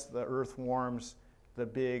as the Earth warms, the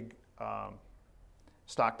big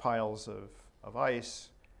stockpiles of ice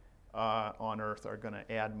on Earth are going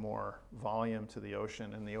to add more volume to the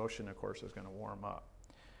ocean, and the ocean, of course, is going to warm up.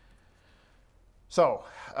 So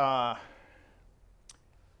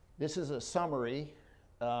this is a summary,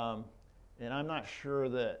 and I'm not sure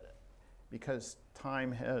that, because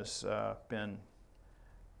time has been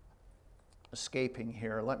escaping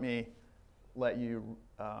here, let me let you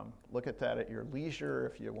look at that at your leisure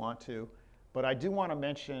if you want to. But I do want to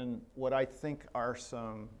mention what I think are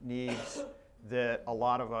some needs that a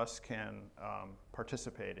lot of us can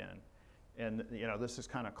participate in. And you know, this is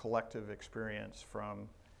kind of collective experience from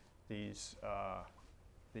these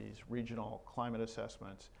regional climate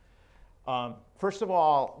assessments. First of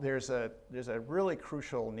all, there's a really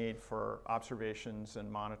crucial need for observations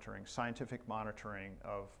and monitoring, scientific monitoring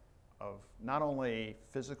of not only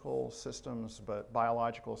physical systems, but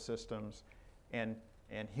biological systems and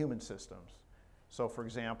human systems. So for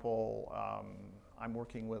example, I'm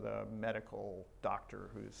working with a medical doctor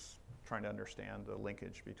who's trying to understand the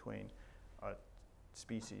linkage between a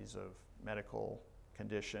species of medical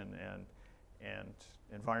condition and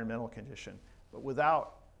environmental condition. But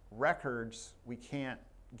without records, we can't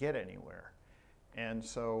get anywhere. And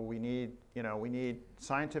so we need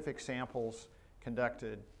scientific samples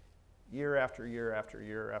conducted year after year after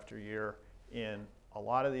year after year in a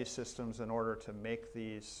lot of these systems in order to make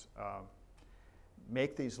these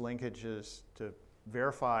linkages, to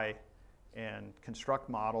verify and construct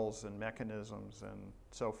models and mechanisms and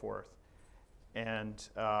so forth. And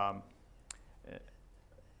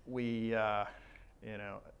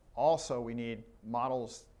also we need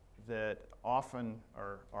models that often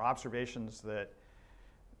are observations that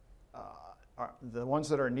the ones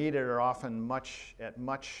that are needed are often at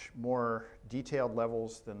much more detailed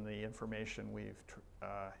levels than the information we've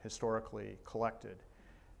historically collected.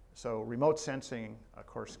 So remote sensing, of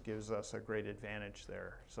course, gives us a great advantage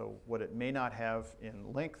there. So what it may not have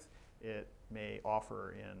in length, it may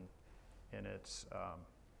offer in its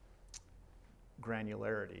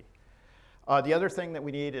granularity. The other thing that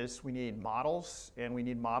we need is we need models, and we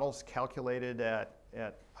need models calculated at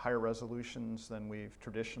higher resolutions than we've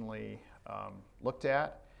traditionally looked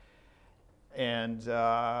at. And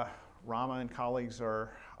Rama and colleagues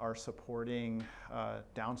are supporting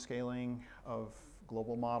downscaling of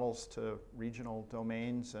global models to regional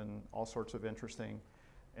domains and all sorts of interesting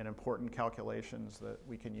and important calculations that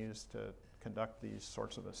we can use to conduct these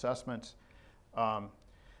sorts of assessments.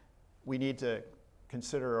 We need to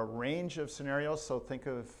consider a range of scenarios. So think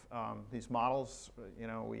of these models. You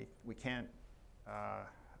know, we can't.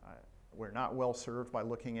 We're not well served by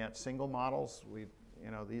looking at single models.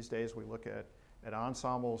 These days we look at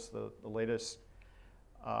ensembles. The latest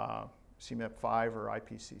CMIP5 or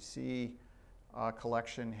IPCC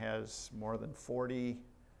collection has more than 40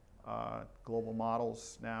 global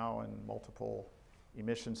models now and multiple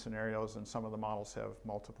emission scenarios, and some of the models have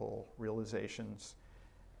multiple realizations.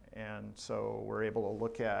 And so we're able to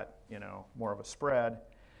look at, more of a spread.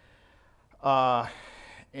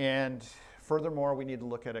 And furthermore, we need to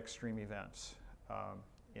look at extreme events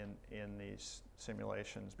in these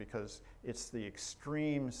simulations, because it's the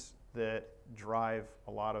extremes that drive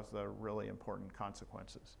a lot of the really important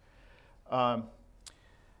consequences.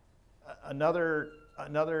 Another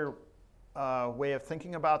way of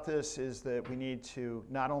thinking about this is that we need to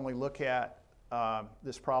not only look at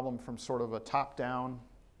this problem from sort of a top-down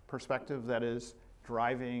perspective, that is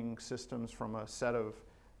driving systems from a set of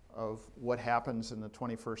what happens in the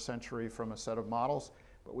 21st century from a set of models,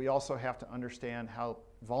 but we also have to understand how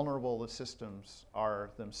vulnerable the systems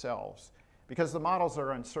are themselves, because the models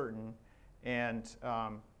are uncertain, and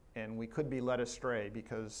we could be led astray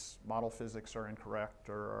because model physics are incorrect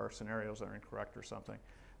or our scenarios are incorrect or something.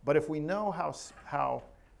 But if we know how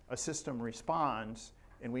a system responds,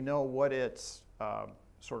 and we know what its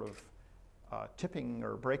sort of tipping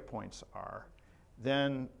or breakpoints are,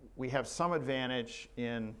 then we have some advantage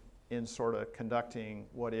in sort of conducting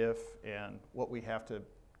what if and what we have to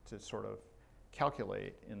sort of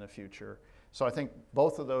calculate in the future. So I think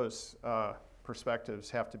both of those perspectives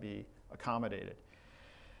have to be accommodated.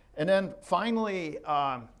 And then finally,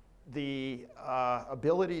 the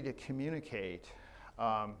ability to communicate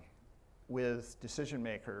with decision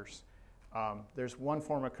makers. There's one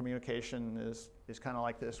form of communication is kind of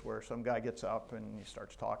like this, where some guy gets up and he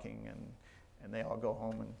starts talking, and they all go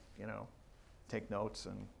home and, you know, take notes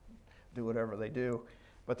and do whatever they do.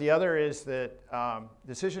 But the other is that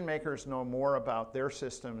decision makers know more about their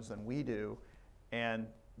systems than we do, and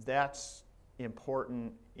that's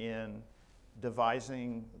important in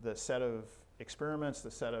devising the set of experiments,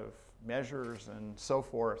 the set of measures, and so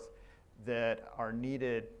forth that are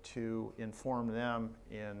needed to inform them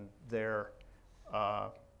in their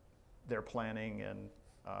planning and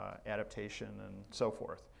adaptation and so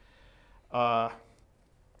forth.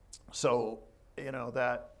 So, you know,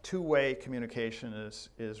 that two-way communication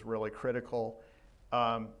is really critical.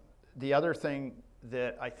 The other thing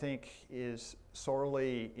that I think is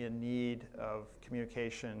sorely in need of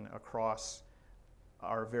communication across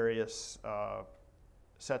our various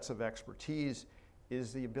sets of expertise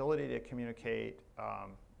is the ability to communicate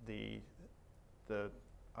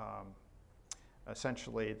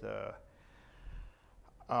essentially the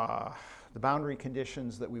boundary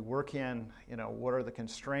conditions that we work in. You know, what are the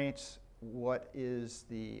constraints? What is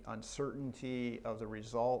the uncertainty of the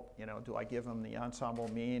result? You know, do I give him the ensemble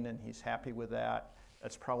mean and he's happy with that?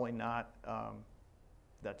 That's probably not.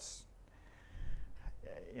 That's.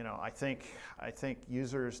 You know, I think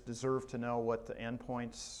users deserve to know what the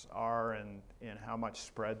endpoints are and how much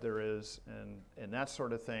spread there is and that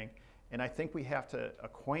sort of thing. And I think we have to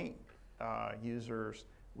acquaint users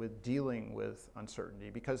with dealing with uncertainty,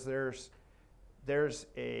 because there's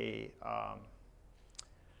a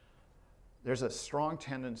strong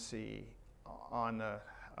tendency on the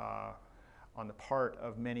part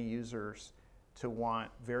of many users to want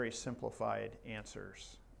very simplified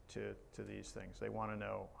answers to these things. They want to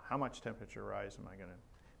know, how much temperature rise am I going to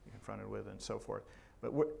be confronted with, and so forth.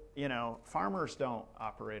 But you know, farmers don't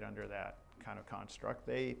operate under that kind of construct.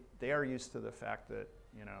 They are used to the fact that,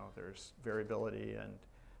 you know, there's variability, and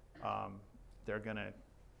they're going to,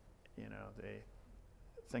 you know,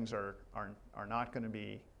 things are not going to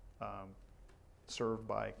be served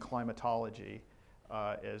by climatology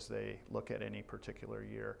as they look at any particular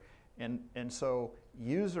year, and so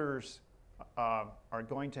users are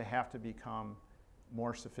going to have to become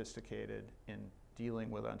more sophisticated in dealing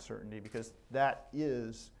with uncertainty, because that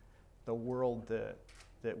is the world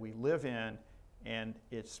that we live in, and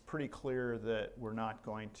it's pretty clear that we're not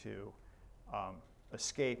going to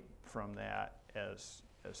escape from that as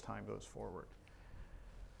time goes forward.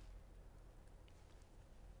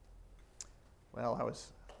 Well,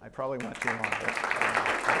 I probably went too long, but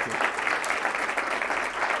thank you.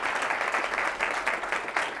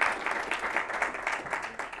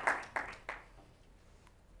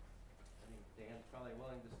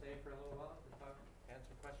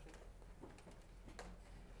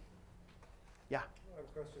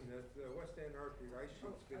 Question that the West Antarctic ice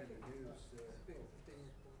sheet's been in the news.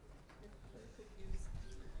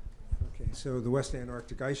 Okay, so the West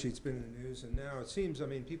Antarctic ice sheet's been in the news, and now it seems, I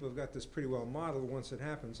mean, people have got this pretty well modeled once it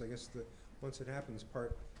happens. I guess the once it happens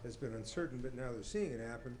part has been uncertain, but now they're seeing it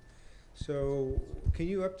happen. So can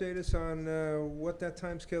you update us on what that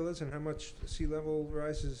time scale is and how much sea level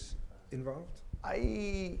rise is involved?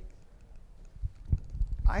 I'm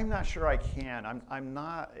not sure I can. I'm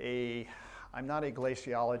not a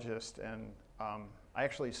glaciologist, and I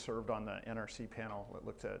actually served on the NRC panel that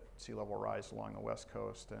looked at sea level rise along the West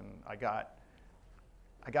Coast, and I got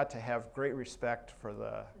to have great respect for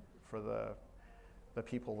the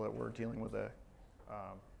people that were dealing with the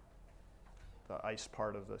ice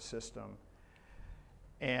part of the system.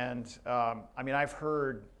 And I mean, I've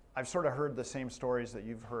sort of heard the same stories that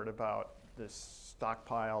you've heard about this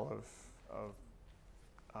stockpile of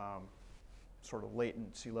sort of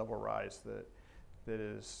latent sea level rise that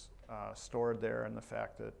is stored there, and the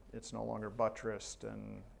fact that it's no longer buttressed,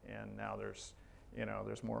 and now there's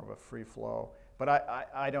more of a free flow. But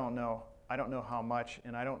I don't know how much,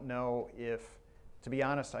 and I don't know if, to be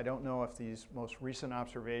honest, I don't know if these most recent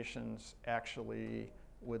observations actually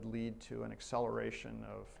would lead to an acceleration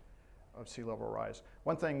of sea level rise.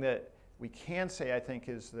 One thing that we can say, I think,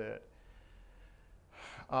 is that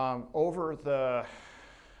over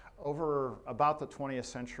about the 20th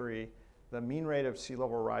century, the mean rate of sea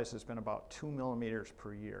level rise has been about 2 millimeters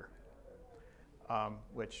per year,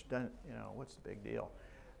 which doesn't, what's the big deal?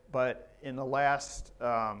 But in the last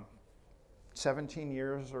 17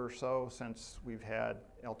 years or so, since we've had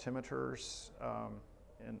altimeters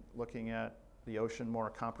and looking at the ocean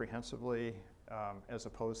more comprehensively, as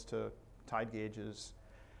opposed to tide gauges,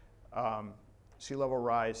 sea level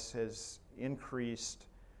rise has increased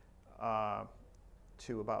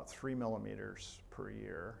to about 3 millimeters per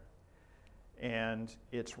year. And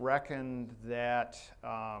it's reckoned that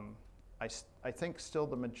I think still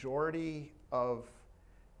the majority of,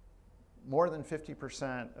 more than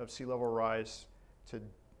 50% of sea level rise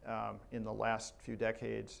in the last few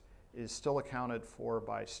decades is still accounted for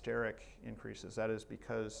by steric increases. That is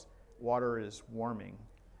because water is warming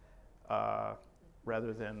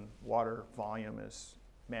rather than water volume as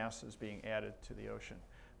mass is being added to the ocean.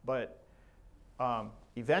 But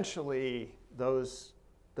eventually those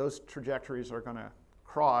trajectories are going to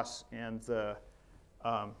cross, and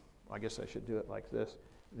I guess I should do it like this.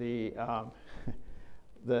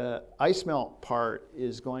 The ice melt part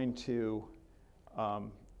is going to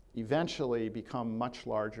eventually become much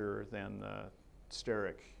larger than the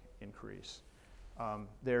steric increase.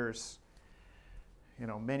 There's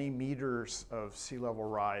many meters of sea level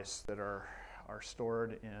rise that are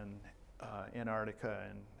stored in Antarctica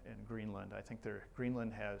and Greenland. I think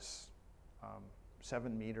Greenland has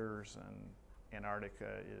 7 meters, and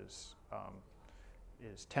Antarctica is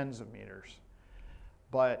tens of meters.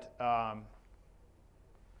 But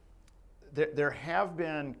there have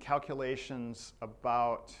been calculations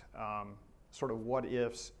about sort of what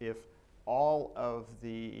ifs if all of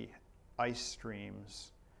the ice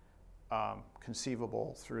streams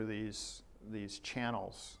conceivable through these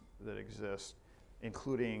channels that exist,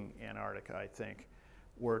 including Antarctica, I think,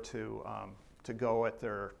 were to go at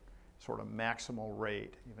their sort of maximal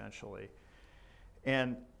rate eventually.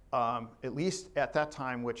 And at least at that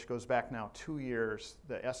time, which goes back now 2 years,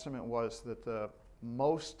 the estimate was that the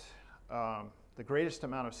greatest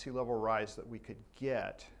amount of sea level rise that we could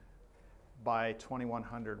get by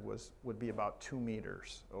 2100 would be about 2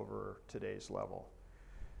 meters over today's level.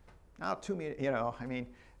 Now 2 meters, I mean,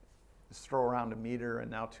 let's throw around a meter, and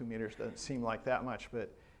now 2 meters doesn't seem like that much,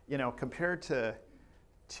 but compared to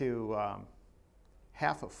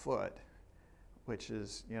half a foot, which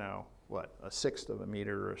is what, a sixth of a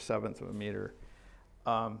meter or a seventh of a meter,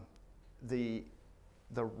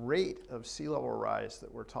 the rate of sea level rise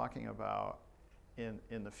that we're talking about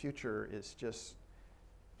in the future is just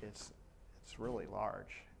it's really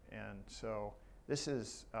large. And so this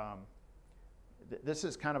is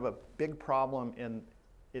kind of a big problem, and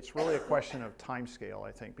it's really a question of time scale,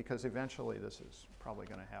 I think, because eventually this is probably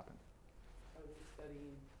going to happen. Are they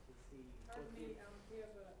studying to see? Pardon me, we have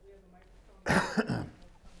a microphone.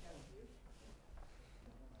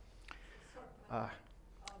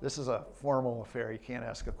 This is a formal affair. You can't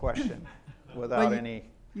ask a question without any.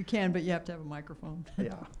 You can, but you have to have a microphone.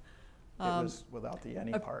 Yeah, it was without the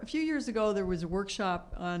any part. A few years ago, there was a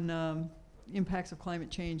workshop on impacts of climate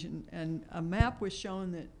change, and a map was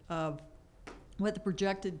shown that what the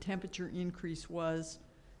projected temperature increase was,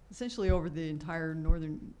 essentially over the entire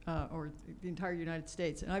northern or the entire United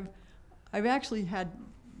States. And I've actually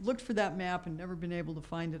looked for that map and never been able to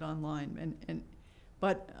find it online.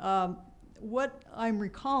 But what I'm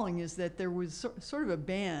recalling is that there was sort of a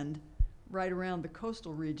band right around the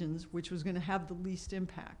coastal regions which was going to have the least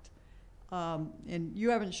impact. And you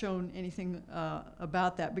haven't shown anything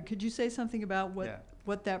about that, but could you say something about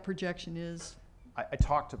what that projection is? I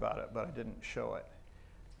talked about it, but I didn't show it.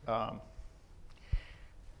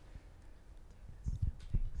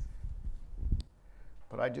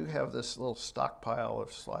 But I do have this little stockpile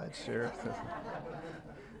of slides here.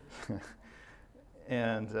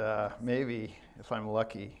 And maybe, if I'm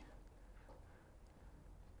lucky,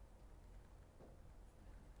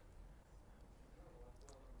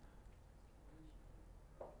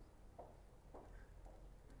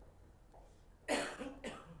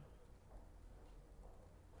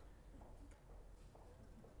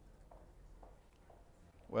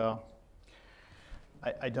 well,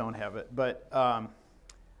 I don't have it, but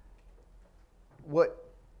what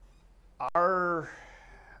our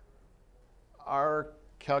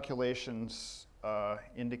calculations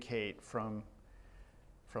indicate from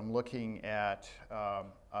looking at a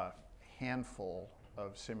handful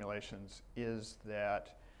of simulations is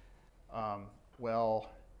that, well,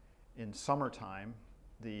 in summertime,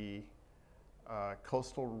 the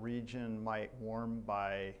coastal region might warm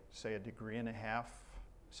by, say, 1.5 degrees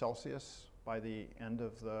Celsius by the end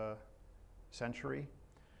of the century.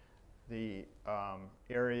 The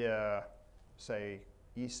area, say,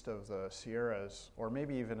 east of the Sierras, or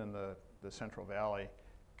maybe even in the Central Valley,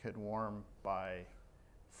 could warm by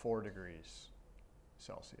 4 degrees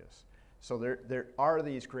Celsius. So there are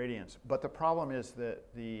these gradients, but the problem is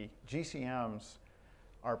that the GCMs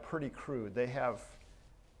are pretty crude. They have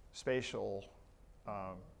spatial,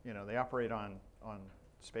 they operate on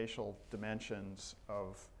spatial dimensions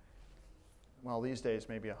of, well, these days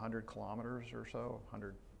maybe 100 kilometers or so,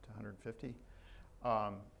 100 to 150.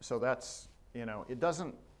 So that's, it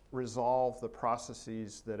doesn't resolve the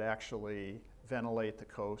processes that actually ventilate the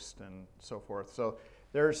coast and so forth. So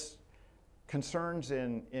there's concerns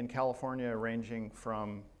in California ranging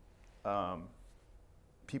from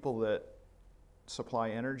people that supply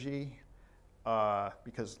energy,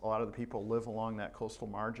 because a lot of the people live along that coastal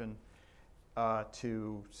margin,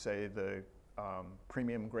 to, say, the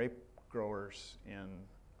premium grape growers in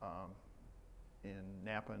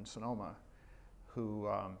Napa and Sonoma, who,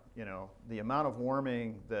 the amount of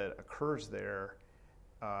warming that occurs there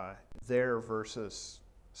versus,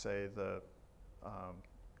 say, the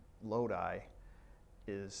Lodi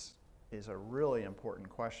is a really important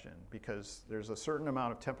question, because there's a certain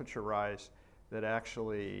amount of temperature rise that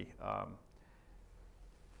actually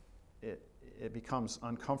it becomes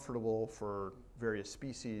uncomfortable for various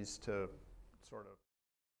species to sort of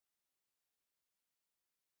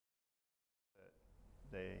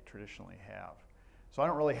they traditionally have. So I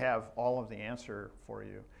don't really have all of the answer for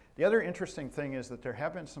you. The other interesting thing is that there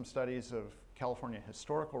have been some studies of California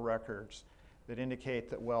historical records that indicate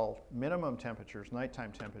that, well, minimum temperatures,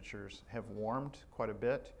 nighttime temperatures, have warmed quite a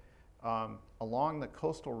bit. Along the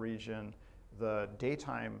coastal region, the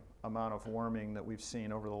daytime amount of warming that we've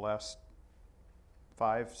seen over the last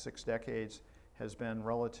 5-6 decades has been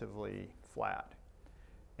relatively flat.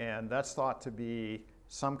 And that's thought to be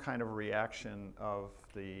some kind of reaction of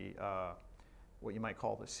the, what you might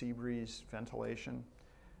call the sea breeze ventilation.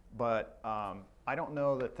 But I don't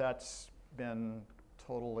know that that's been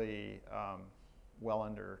totally well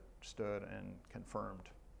understood and confirmed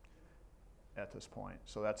at this point.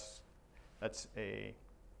 So that's a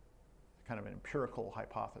kind of an empirical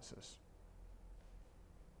hypothesis.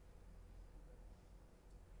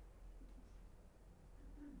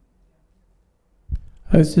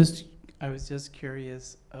 I was just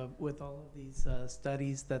curious, with all of these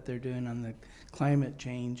studies that they're doing on the climate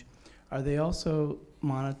change, are they also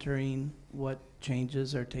monitoring what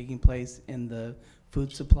changes are taking place in the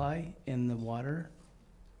food supply, in the water?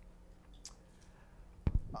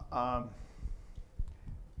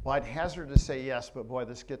 Well, I'd hazard to say yes, but boy,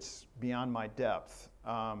 this gets beyond my depth.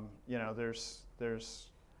 There's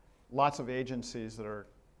lots of agencies that are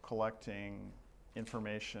collecting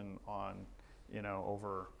information on,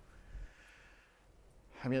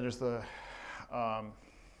 there's the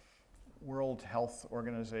World Health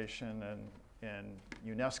Organization and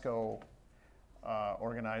UNESCO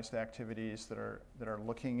organized activities that are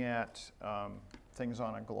looking at things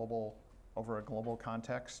on over a global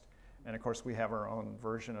context. And of course, we have our own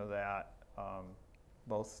version of that,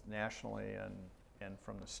 both nationally and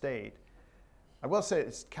from the state. I will say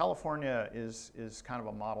California is kind of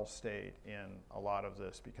a model state in a lot of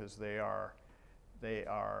this, because they are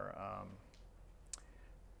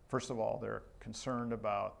first of all, they're concerned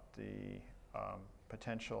about the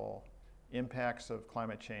potential impacts of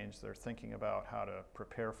climate change. They're thinking about how to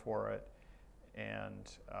prepare for it,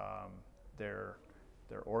 and they're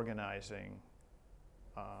organizing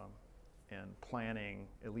and planning,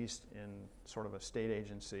 at least in sort of a state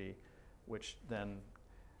agency, which then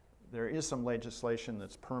there is some legislation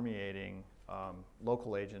that's permeating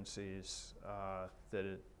local agencies that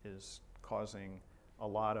it is causing a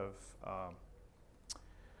lot of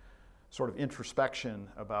sort of introspection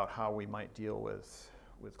about how we might deal with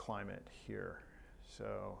climate here.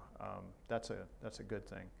 So that's a good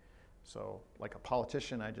thing. So like a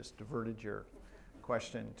politician, I just diverted your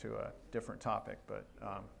question to a different topic, but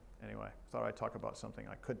anyway, thought I'd talk about something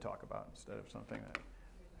I could talk about instead of something that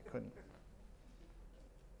I couldn't.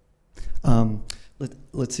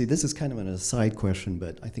 Let's see, this is kind of an aside question,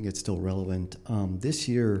 but I think it's still relevant. This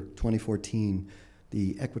year, 2014,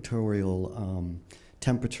 the equatorial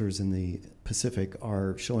temperatures in the Pacific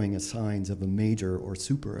are showing us signs of a major or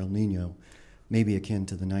super El Nino, maybe akin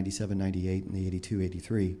to the 97, 98 and the 82,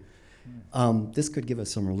 83. This could give us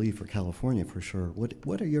some relief for California for sure.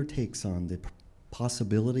 What are your takes on the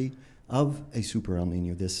possibility of a super El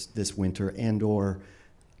Nino this winter, and or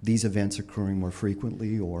these events occurring more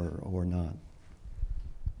frequently or not?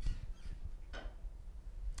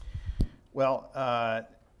 Well,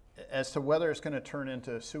 as to whether it's going to turn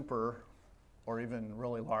into super or even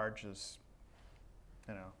really large is,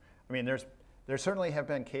 I mean, there certainly have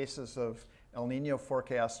been cases of El Nino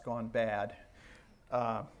forecasts gone bad.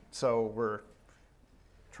 So we're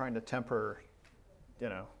trying to temper,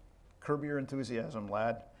 curb your enthusiasm,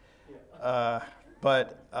 lad.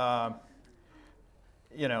 But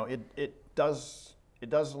it does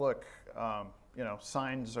look,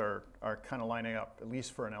 signs are kind of lining up, at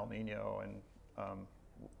least for an El Nino, and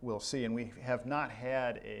we'll see. And we have not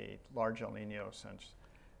had a large El Nino since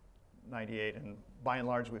 '98, and by and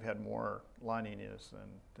large, we've had more La Ninas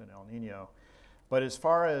than El Nino. But as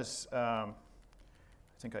far as, I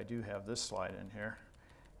think I do have this slide in here.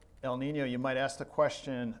 El Nino, you might ask the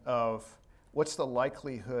question of what's the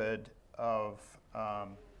likelihood of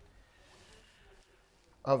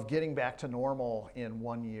getting back to normal in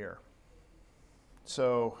 1 year.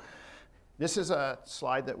 So this is a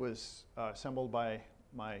slide that was assembled by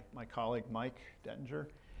my colleague Mike Dettinger.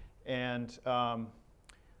 And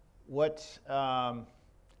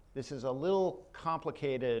this is a little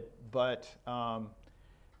complicated, but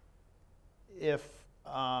if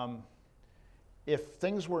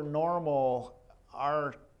things were normal,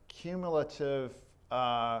 our cumulative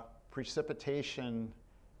precipitation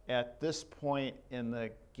at this point in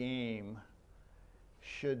the game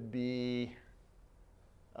should be,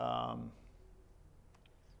 I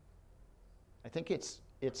think it's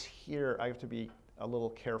here. I have to be a little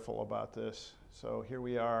careful about this. So here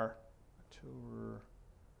we are, October,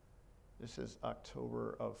 this is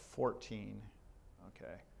October of 14,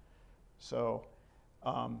 okay. So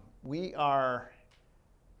we are,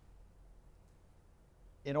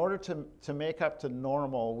 in order to make up to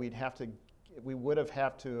normal, we would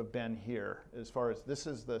have to have been here as far as, this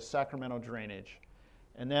is the Sacramento drainage.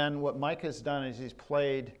 And then what Mike has done is he's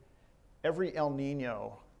played every El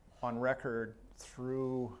Nino on record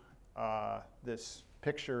through this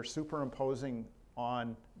picture, superimposing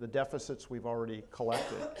on the deficits we've already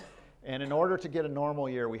collected. And in order to get a normal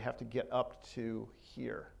year, we have to get up to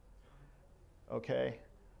here, okay,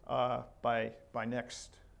 by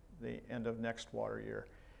the end of next water year.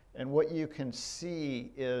 And what you can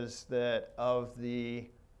see is that of the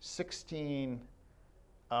 16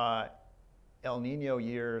 El Nino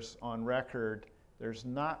years on record, there's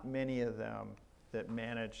not many of them that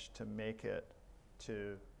managed to make it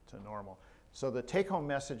to normal. So the take-home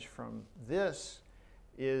message from this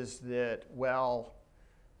is that, well,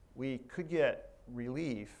 we could get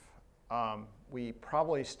relief. We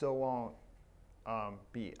probably still won't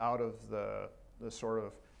be out of the sort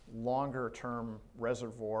of longer-term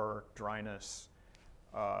reservoir dryness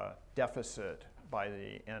deficit by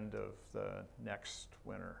the end of the next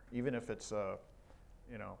winter, even if it's a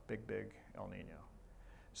big El Nino.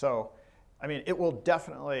 So, I mean, it will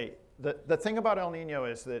definitely, the thing about El Nino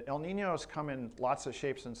is that El Ninos come in lots of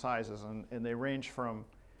shapes and sizes, and they range from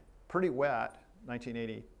pretty wet,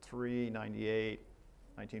 1983, 98,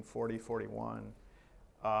 1940, 41,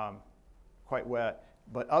 quite wet,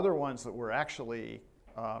 but other ones that were actually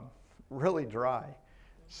really dry.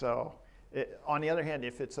 So on the other hand,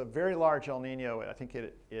 if it's a very large El Nino, I think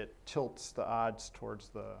it tilts the odds towards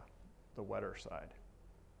the wetter side.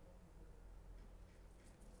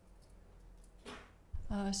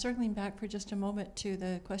 Circling back for just a moment to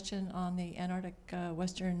the question on the Antarctic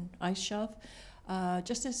Western Ice Shelf.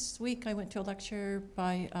 Just this week, I went to a lecture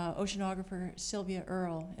by oceanographer Sylvia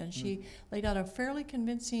Earle, and she laid out a fairly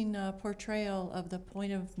convincing portrayal of the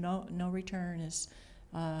point of no return is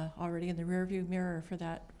already in the rearview mirror for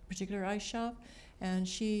that particular ice shelf. And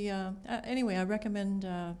she, anyway, I recommend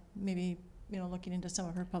maybe looking into some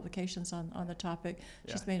of her publications on the topic.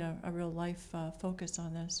 Yeah. She's made a real life focus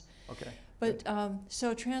on this. Okay. But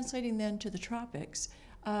so translating then to the tropics,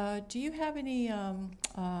 do you have any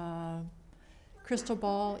crystal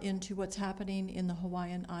ball into what's happening in the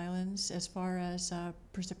Hawaiian Islands as far as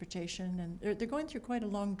precipitation? And they're going through quite a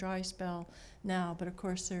long dry spell now, but of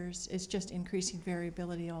course it's just increasing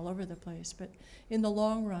variability all over the place. But in the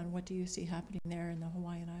long run, what do you see happening there in the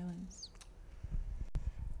Hawaiian Islands?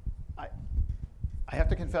 I have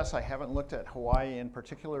to confess I haven't looked at Hawaii in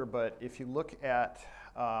particular, but if you look at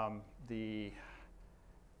the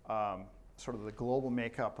sort of the global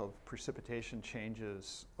makeup of precipitation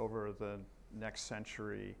changes over the next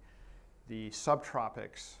century, the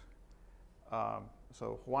subtropics,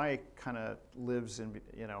 so Hawaii kind of lives in,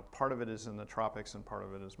 part of it is in the tropics and part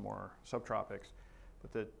of it is more subtropics,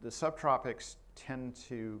 but the subtropics tend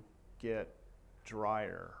to get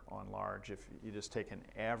drier on large if you just take an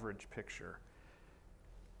average picture.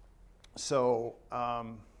 So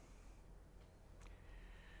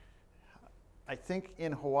I think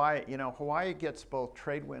in Hawaii, Hawaii gets both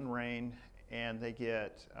trade wind rain and they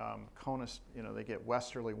get they get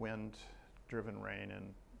westerly wind driven rain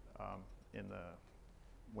in the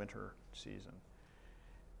winter season.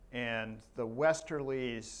 And the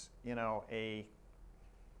westerlies, a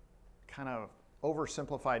kind of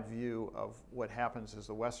oversimplified view of what happens is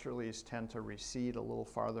the westerlies tend to recede a little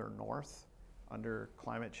farther north under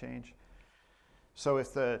climate change. So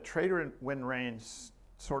if the trade wind rains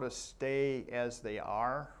sort of stay as they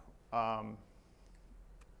are, but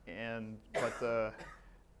the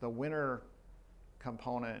winter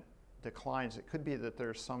component declines, it could be that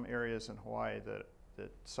there's some areas in Hawaii that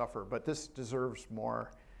suffer. But this deserves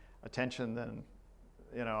more attention than,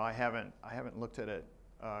 I haven't looked at it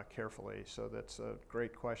carefully. So that's a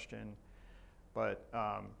great question. But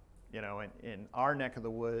in our neck of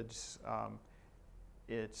the woods,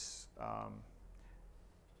 it's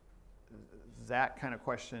that kind of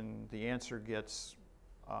question. The answer gets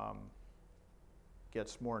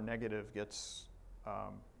more negative, gets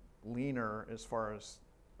leaner as far as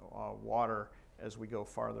water as we go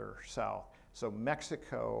farther south. So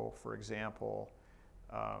Mexico, for example,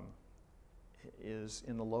 is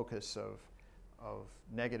in the locus of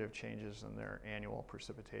negative changes in their annual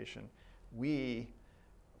precipitation. We've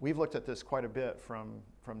looked at this quite a bit from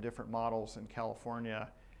different models in California,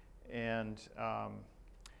 and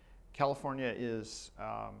California is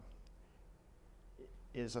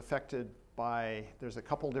affected by, there's a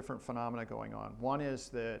couple different phenomena going on. One is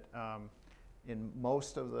that in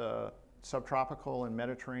most of the subtropical and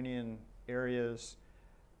Mediterranean areas,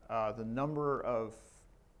 the number of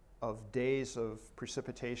days of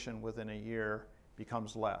precipitation within a year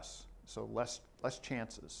becomes less. So less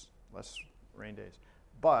chances, less rain days.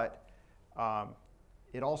 But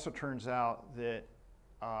it also turns out that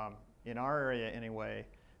in our area anyway,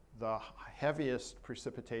 the heaviest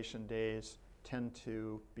precipitation days tend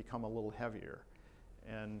to become a little heavier.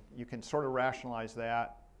 And you can sort of rationalize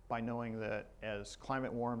that by knowing that as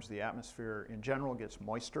climate warms, the atmosphere in general gets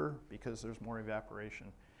moister because there's more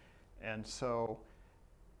evaporation. And so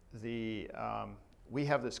we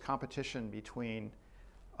have this competition between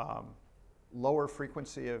lower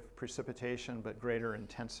frequency of precipitation but greater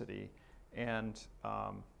intensity. And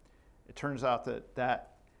it turns out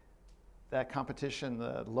that competition,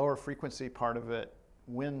 the lower frequency part of it,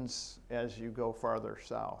 wins as you go farther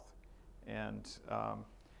south. And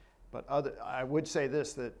but I would say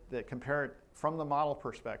this, that compared from the model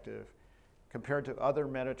perspective, compared to other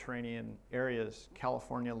Mediterranean areas,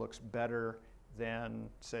 California looks better than,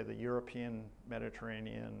 say, the European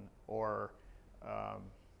Mediterranean or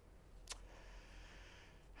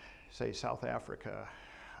say South Africa,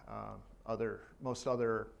 most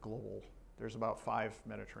other global. There's about 5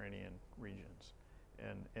 Mediterranean regions,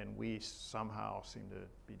 and we somehow seem to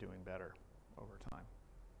be doing better over time.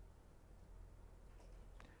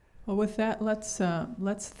 Well, with that, let's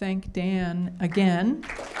thank Dan again.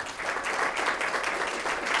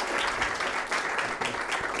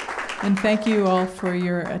 And thank you all for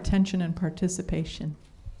your attention and participation.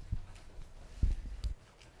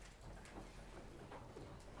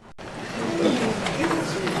 You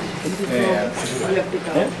have to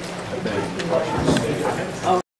go.